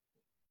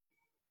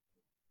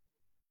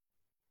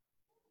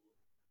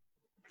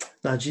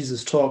 Now,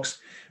 Jesus talks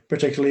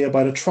particularly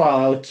about a trial.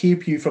 I'll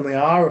keep you from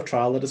the hour of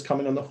trial that is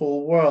coming on the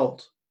whole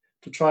world,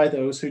 to try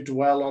those who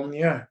dwell on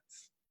the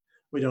earth.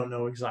 We don't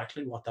know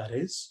exactly what that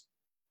is.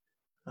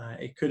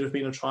 It could have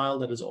been a trial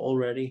that has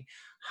already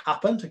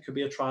happened. It could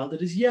be a trial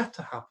that is yet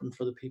to happen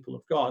for the people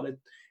of God.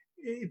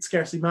 It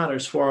scarcely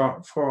matters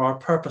for our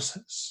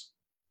purposes.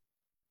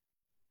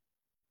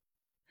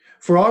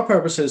 For our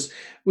purposes,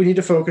 we need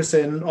to focus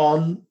in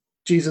on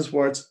Jesus'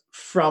 words,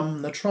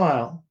 from the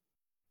trial.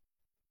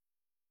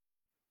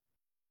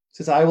 It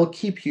says, I will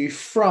keep you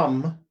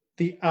from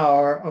the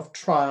hour of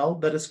trial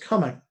that is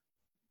coming.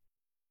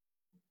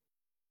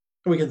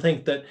 We can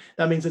think that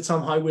means that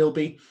somehow we'll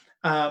be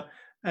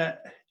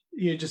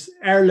just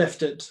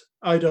airlifted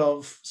out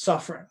of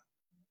suffering.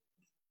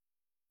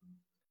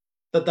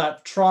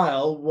 That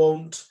trial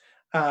won't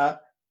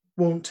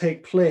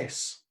take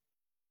place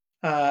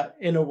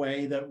in a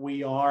way that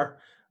we are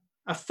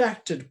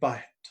affected by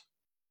it.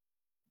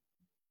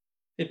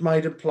 It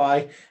might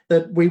imply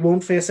that we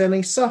won't face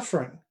any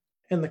suffering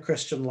in the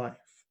Christian life.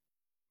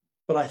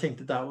 But I think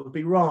that would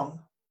be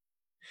wrong.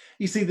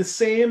 You see, the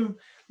same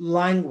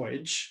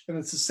language, and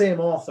it's the same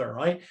author,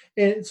 right?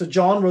 So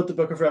John wrote the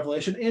book of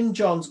Revelation. In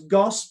John's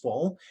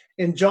gospel,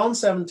 in John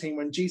 17,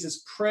 when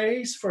Jesus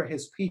prays for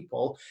his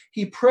people,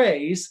 he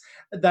prays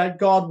that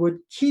God would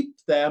keep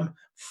them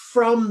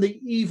from the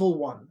evil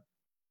one.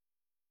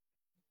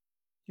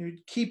 He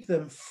would keep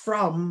them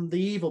from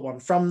the evil one,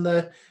 from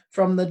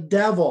the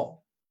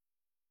devil.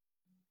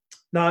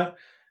 Now,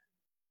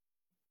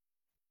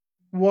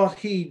 what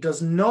he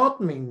does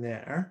not mean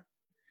there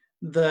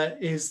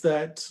is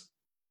that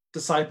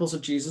disciples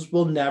of Jesus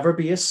will never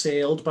be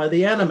assailed by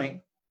the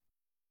enemy.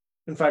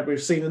 In fact, we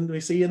see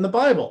in the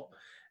Bible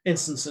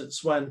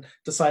instances when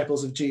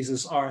disciples of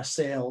Jesus are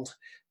assailed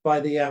by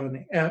the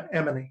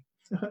enemy.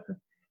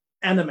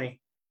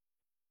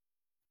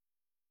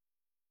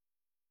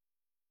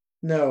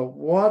 No,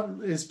 what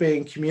is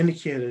being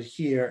communicated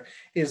here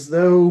is,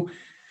 though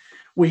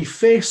we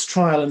face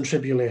trial and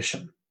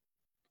tribulation,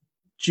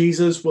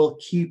 Jesus will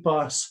keep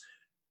us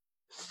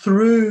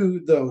through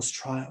those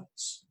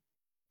trials,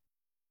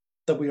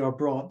 that we are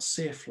brought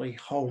safely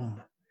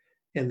home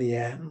in the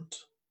end.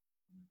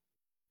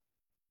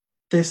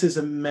 This is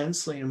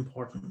immensely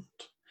important.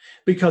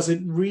 because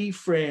it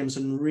reframes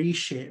and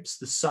reshapes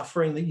the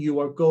suffering that you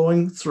are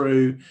going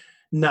through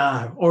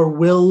now or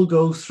will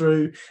go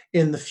through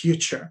in the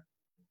future.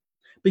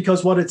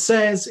 Because what it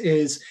says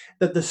is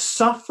that the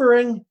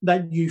suffering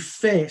that you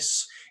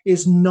face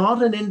is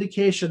not an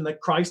indication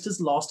that Christ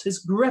has lost his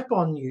grip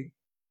on you.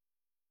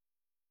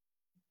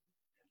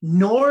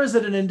 Nor is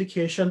it an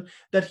indication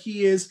that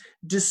he is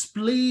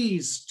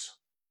displeased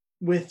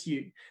with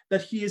you,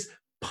 that he is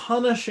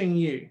punishing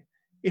you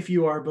if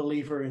you are a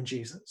believer in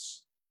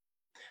Jesus.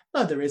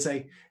 Now, there is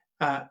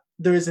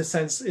a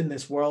sense in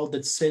this world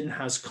that sin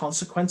has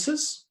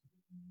consequences.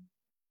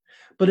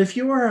 But if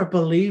you are a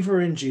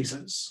believer in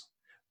Jesus,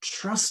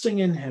 trusting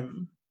in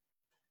him,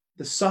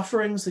 the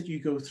sufferings that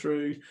you go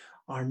through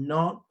are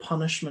not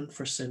punishment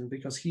for sin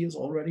because he has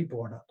already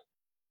borne it.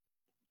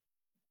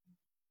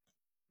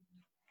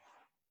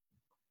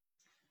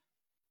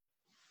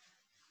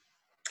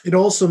 It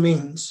also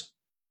means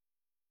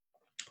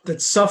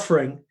that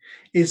suffering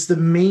is the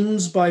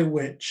means by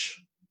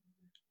which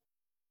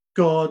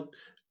God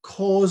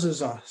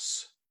causes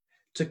us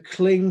to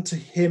cling to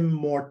him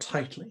more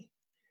tightly,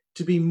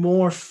 to be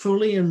more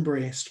fully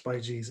embraced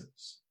by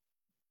Jesus.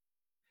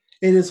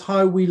 It is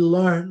how we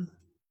learn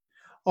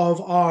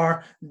of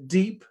our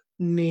deep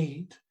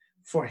need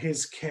for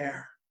his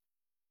care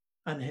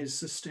and his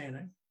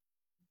sustaining.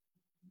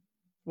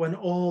 When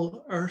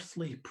all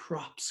earthly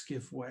props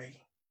give way,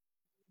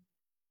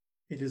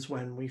 it is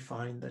when we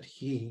find that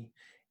he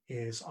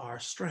is our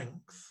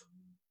strength.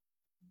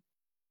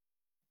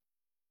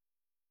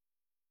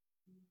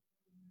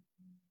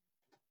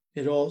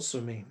 It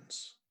also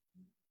means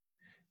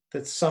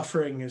that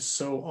suffering is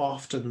so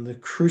often the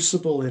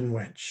crucible in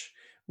which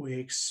we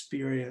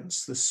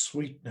experience the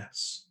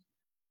sweetness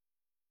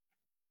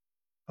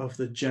of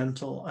the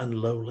gentle and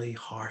lowly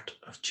heart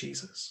of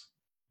Jesus.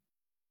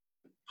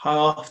 How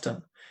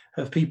often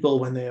have people,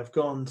 when they have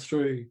gone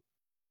through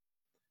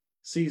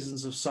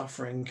seasons of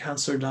suffering,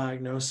 cancer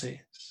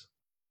diagnoses,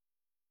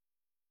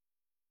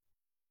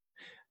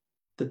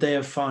 that they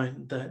have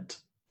found that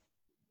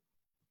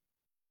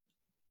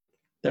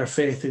their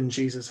faith in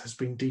Jesus has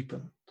been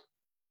deepened,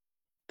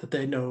 that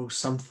they know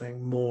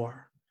something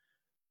more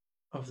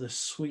of the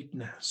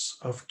sweetness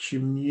of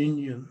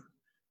communion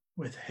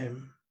with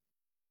him.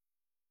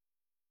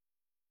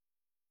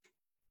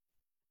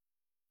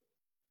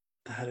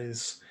 That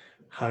is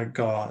how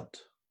God,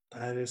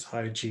 that is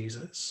how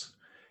Jesus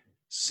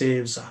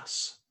saves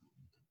us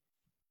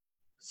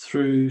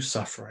through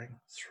suffering,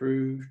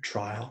 through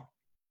trial.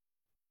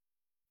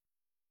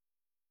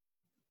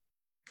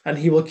 And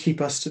he will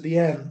keep us to the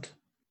end.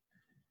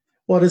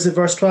 What is it?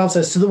 Verse 12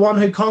 says, to the one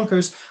who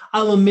conquers,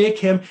 I will make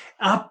him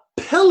a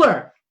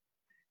pillar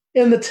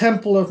in the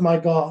temple of my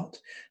God.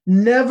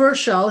 Never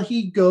shall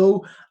he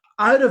go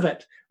out of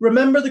it.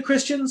 Remember the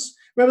Christians?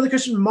 Remember the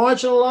Christian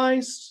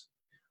marginalized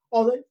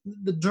on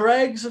the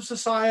dregs of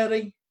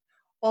society,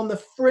 on the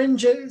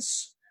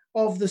fringes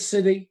of the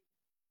city,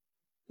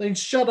 being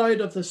shut out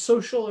of the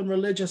social and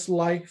religious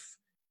life.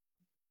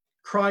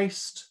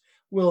 Christ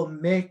will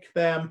make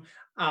them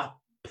a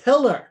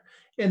pillar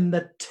in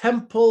the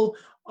temple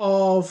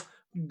of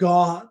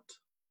God.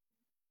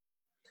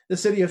 The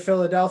city of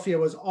Philadelphia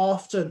was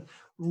often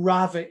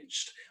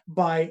ravaged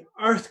by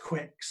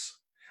earthquakes.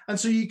 And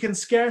so you can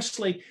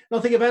scarcely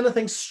not think of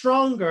anything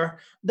stronger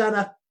than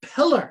a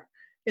pillar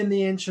in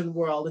the ancient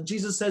world. And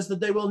Jesus says that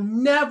they will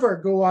never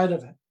go out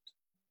of it.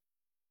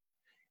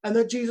 And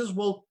that Jesus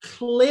will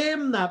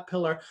claim that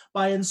pillar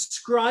by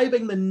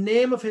inscribing the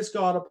name of his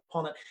God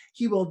upon it.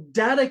 He will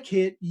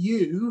dedicate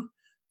you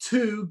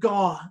to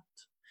God,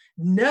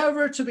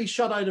 never to be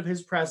shut out of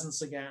his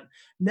presence again,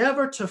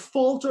 never to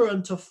falter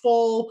and to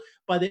fall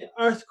by the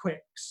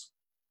earthquakes.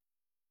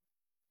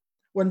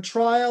 When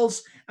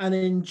trials and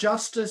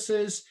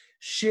injustices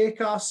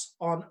shake us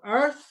on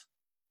earth,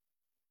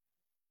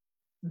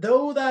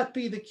 though that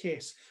be the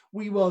case,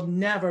 we will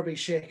never be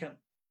shaken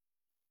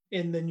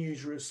in the New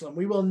Jerusalem.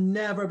 We will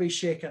never be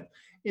shaken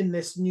in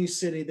this new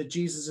city that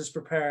Jesus is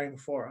preparing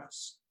for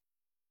us.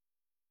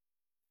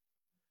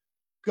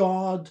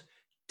 God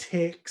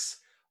takes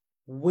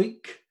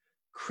weak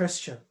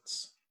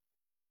Christians,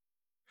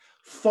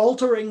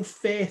 faltering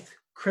faith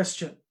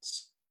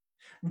Christians,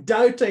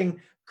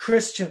 doubting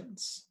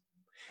Christians,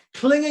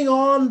 clinging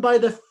on by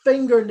the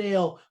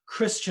fingernail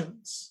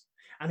Christians,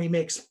 and he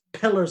makes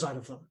pillars out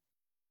of them.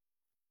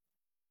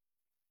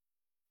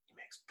 He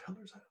makes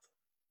pillars out of them.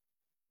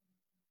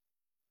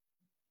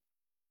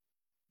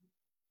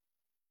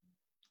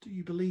 Do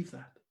you believe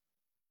that?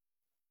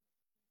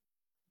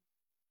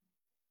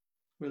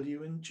 Will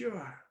you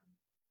endure?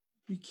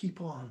 You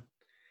keep on,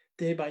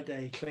 day by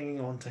day,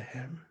 clinging on to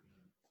him.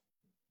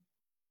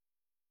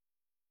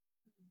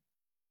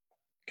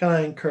 Can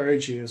I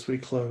encourage you as we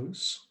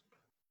close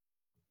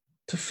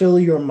to fill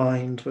your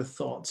mind with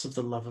thoughts of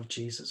the love of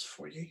Jesus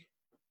for you?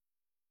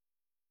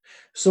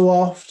 So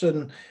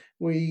often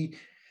we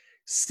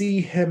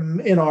see him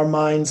in our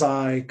mind's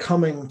eye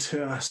coming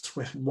to us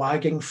with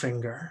wagging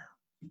finger.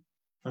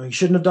 Oh, you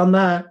shouldn't have done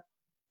that.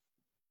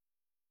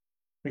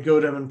 We go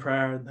to him in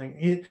prayer and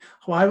think,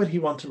 why would he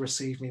want to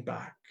receive me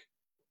back?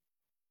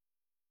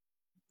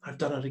 I've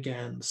done it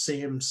again, the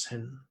same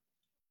sin,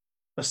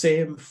 the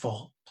same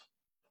fault.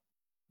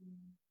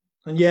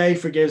 And yeah, he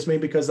forgives me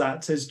because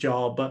that's his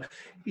job, but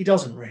he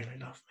doesn't really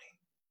love me.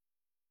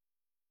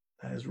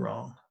 That is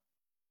wrong.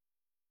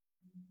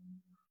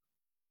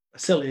 A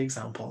silly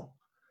example,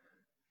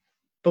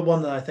 but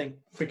one that I think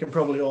we can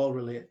probably all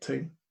relate to.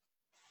 Do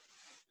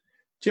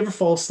you ever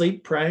fall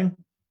asleep praying?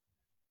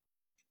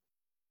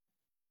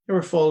 You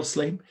ever fall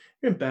asleep?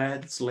 You're in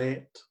bed, it's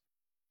late.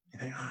 You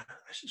think,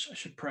 I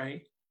should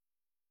pray.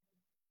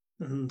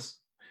 And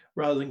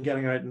rather than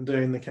getting out and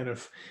doing the kind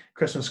of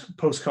Christmas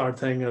postcard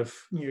thing of,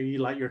 you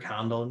light your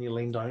candle and you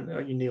lean down,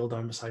 or you kneel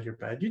down beside your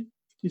bed, you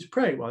just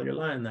pray while you're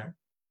lying there.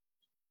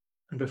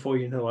 And before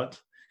you know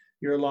it,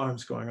 your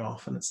alarm's going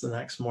off and it's the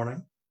next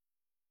morning.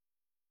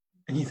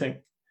 And you think,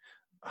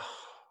 oh,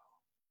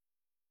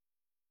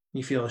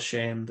 you feel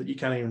ashamed that you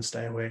can't even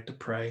stay awake to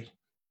pray.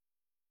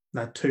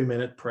 That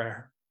 2-minute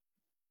prayer.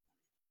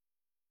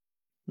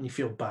 And you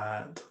feel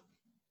bad.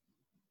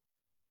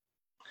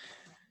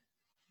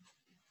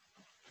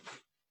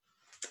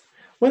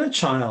 When a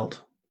child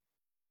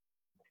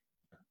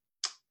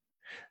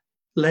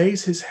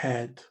lays his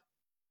head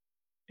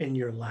in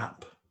your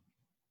lap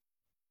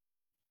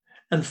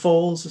and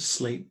falls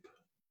asleep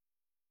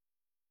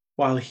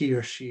while he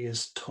or she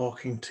is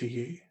talking to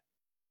you,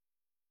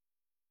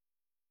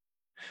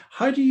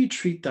 how do you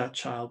treat that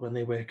child when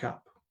they wake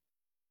up?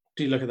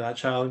 Do you look at that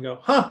child and go,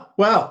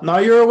 well, now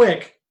you're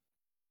awake.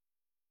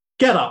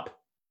 Get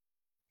up.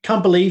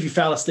 Can't believe you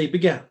fell asleep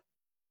again.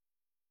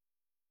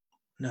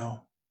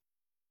 No.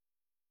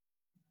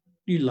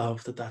 You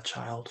love that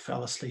child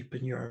fell asleep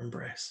in your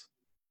embrace.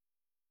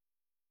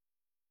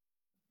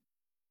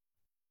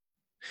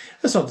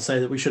 That's not to say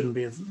that we shouldn't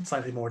be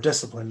slightly more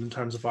disciplined in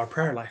terms of our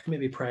prayer life.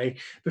 Maybe pray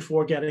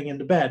before getting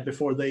into bed,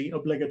 before the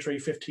obligatory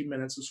 15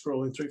 minutes of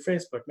scrolling through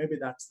Facebook. Maybe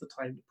that's the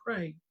time to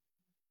pray.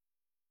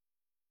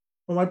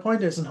 Well, my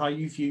point isn't how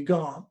you view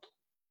God.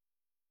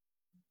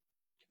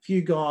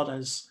 View God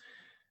as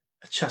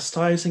a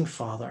chastising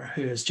father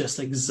who is just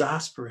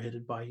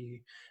exasperated by you,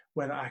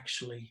 when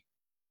actually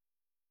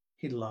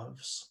he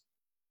loves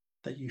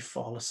that you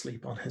fall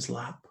asleep on his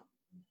lap.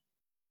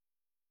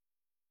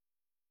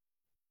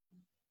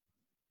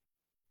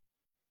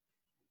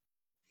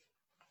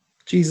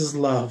 Jesus'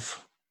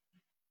 love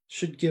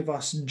should give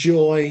us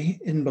joy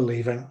in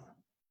believing.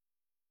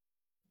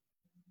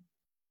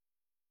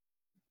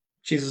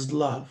 Jesus'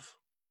 love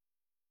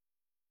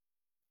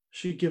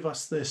should give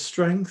us the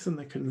strength and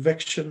the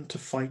conviction to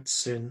fight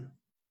sin.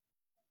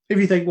 If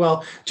you think,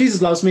 well,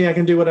 Jesus loves me, I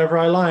can do whatever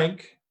I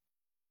like,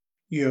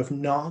 you have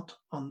not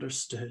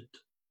understood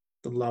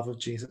the love of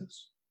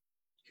Jesus.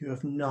 You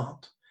have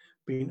not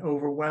been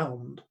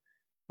overwhelmed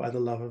by the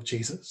love of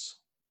Jesus.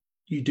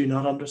 You do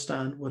not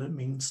understand what it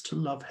means to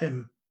love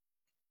him.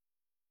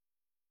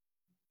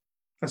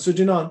 And so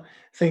do not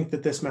think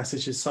that this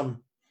message is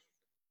some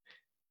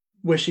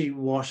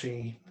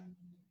wishy-washy,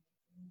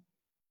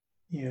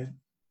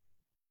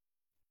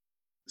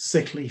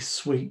 sickly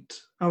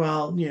sweet. Oh,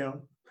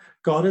 well,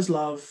 God is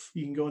love.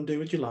 You can go and do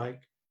what you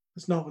like.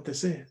 That's not what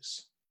this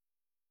is.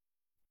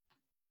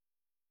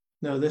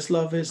 No, this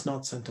love is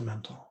not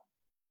sentimental.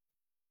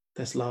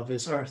 This love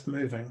is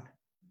earth-moving.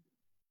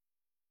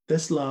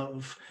 This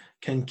love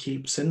can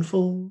keep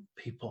sinful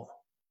people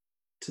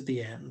to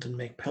the end and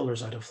make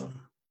pillars out of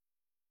them.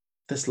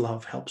 This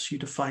love helps you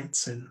to fight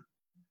sin.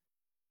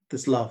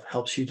 This love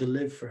helps you to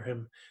live for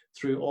him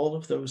through all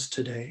of those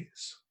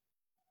todays.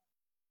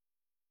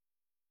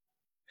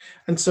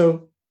 And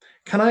so,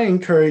 can I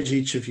encourage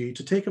each of you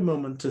to take a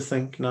moment to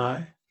think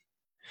now,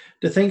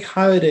 to think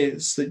how it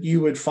is that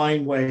you would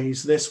find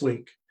ways this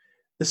week,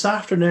 this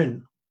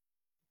afternoon,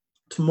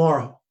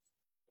 tomorrow,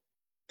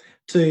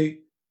 to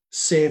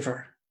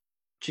savor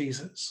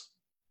Jesus,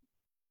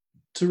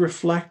 to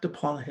reflect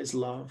upon his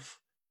love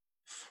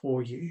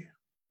for you.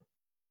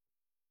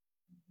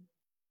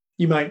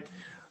 You might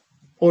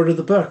order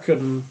the book,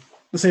 and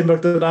the same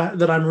book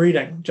that I'm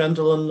reading,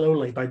 Gentle and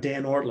Lowly by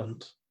Dane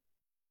Ortland.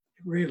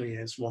 It really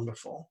is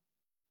wonderful.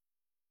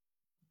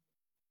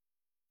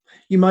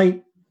 You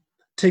might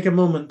take a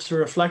moment to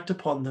reflect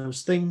upon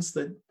those things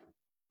that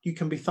you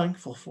can be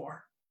thankful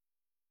for.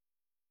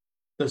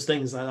 Those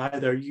things that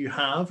either you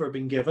have or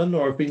been given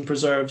or have been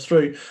preserved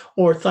through,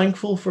 or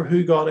thankful for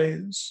who God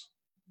is.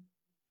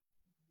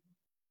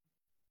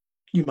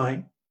 You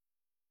might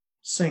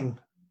sing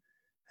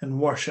and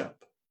worship.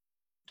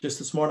 Just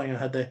this morning I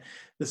had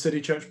the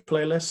City Church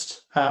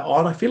playlist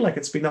on. I feel like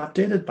it's been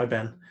updated by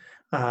Ben.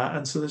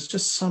 And so there's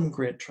just some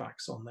great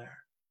tracks on there.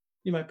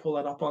 You might pull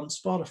that up on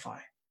Spotify.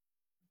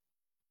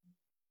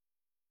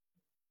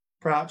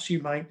 Perhaps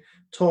you might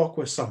talk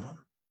with someone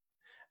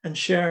and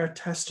share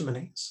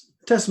testimonies.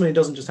 Testimony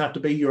doesn't just have to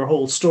be your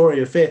whole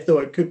story of faith, though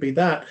it could be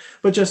that,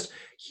 but just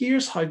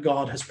here's how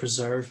God has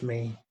preserved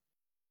me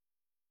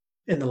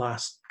in the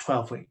last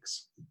 12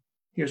 weeks.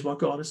 Here's what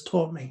God has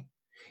taught me.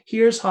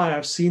 Here's how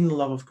I've seen the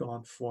love of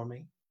God for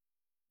me.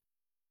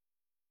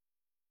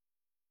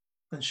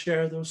 and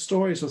share those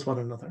stories with one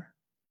another.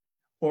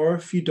 Or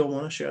if you don't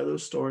want to share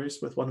those stories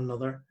with one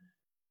another,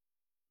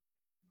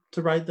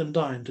 to write them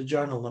down, to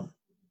journal them.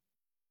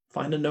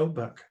 Find a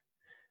notebook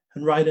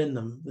and write in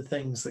them the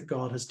things that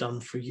God has done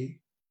for you.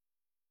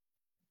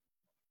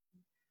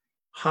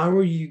 How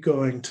are you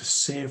going to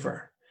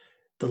savor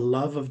the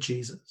love of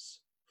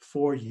Jesus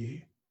for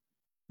you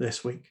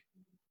this week?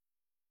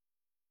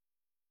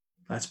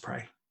 Let's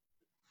pray.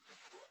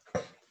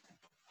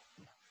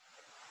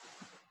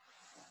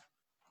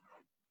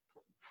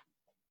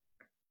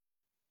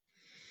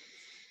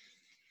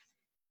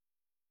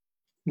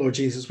 Lord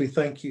Jesus, we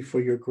thank you for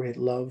your great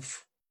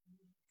love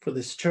for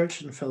this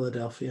church in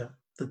Philadelphia,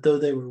 that though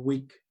they were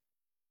weak,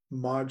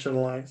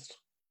 marginalized,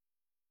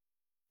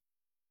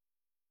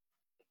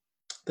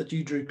 that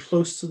you drew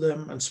close to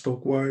them and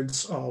spoke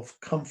words of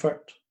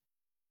comfort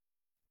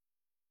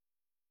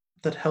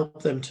that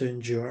helped them to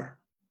endure.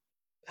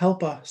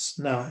 Help us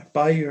now,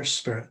 by your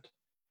Spirit,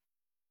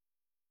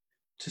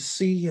 to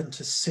see and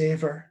to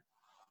savor,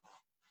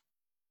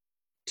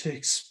 to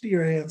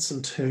experience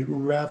and to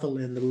revel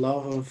in the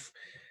love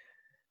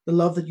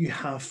that you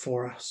have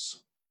for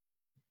us.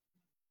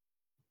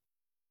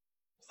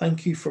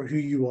 Thank you for who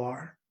you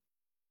are,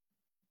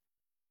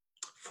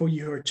 for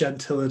your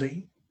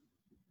gentility,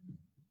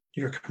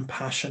 your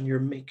compassion, your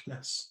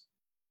meekness.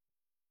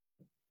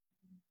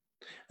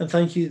 And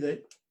thank you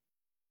that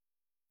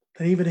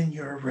even in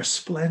your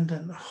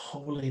resplendent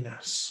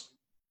holiness,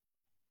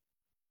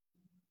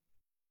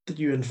 that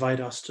you invite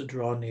us to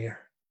draw near.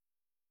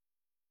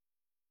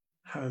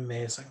 How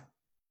amazing.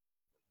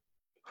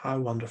 How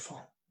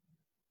wonderful.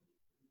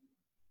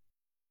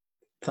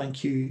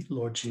 Thank you,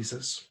 Lord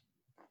Jesus.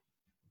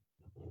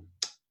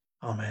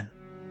 Amen.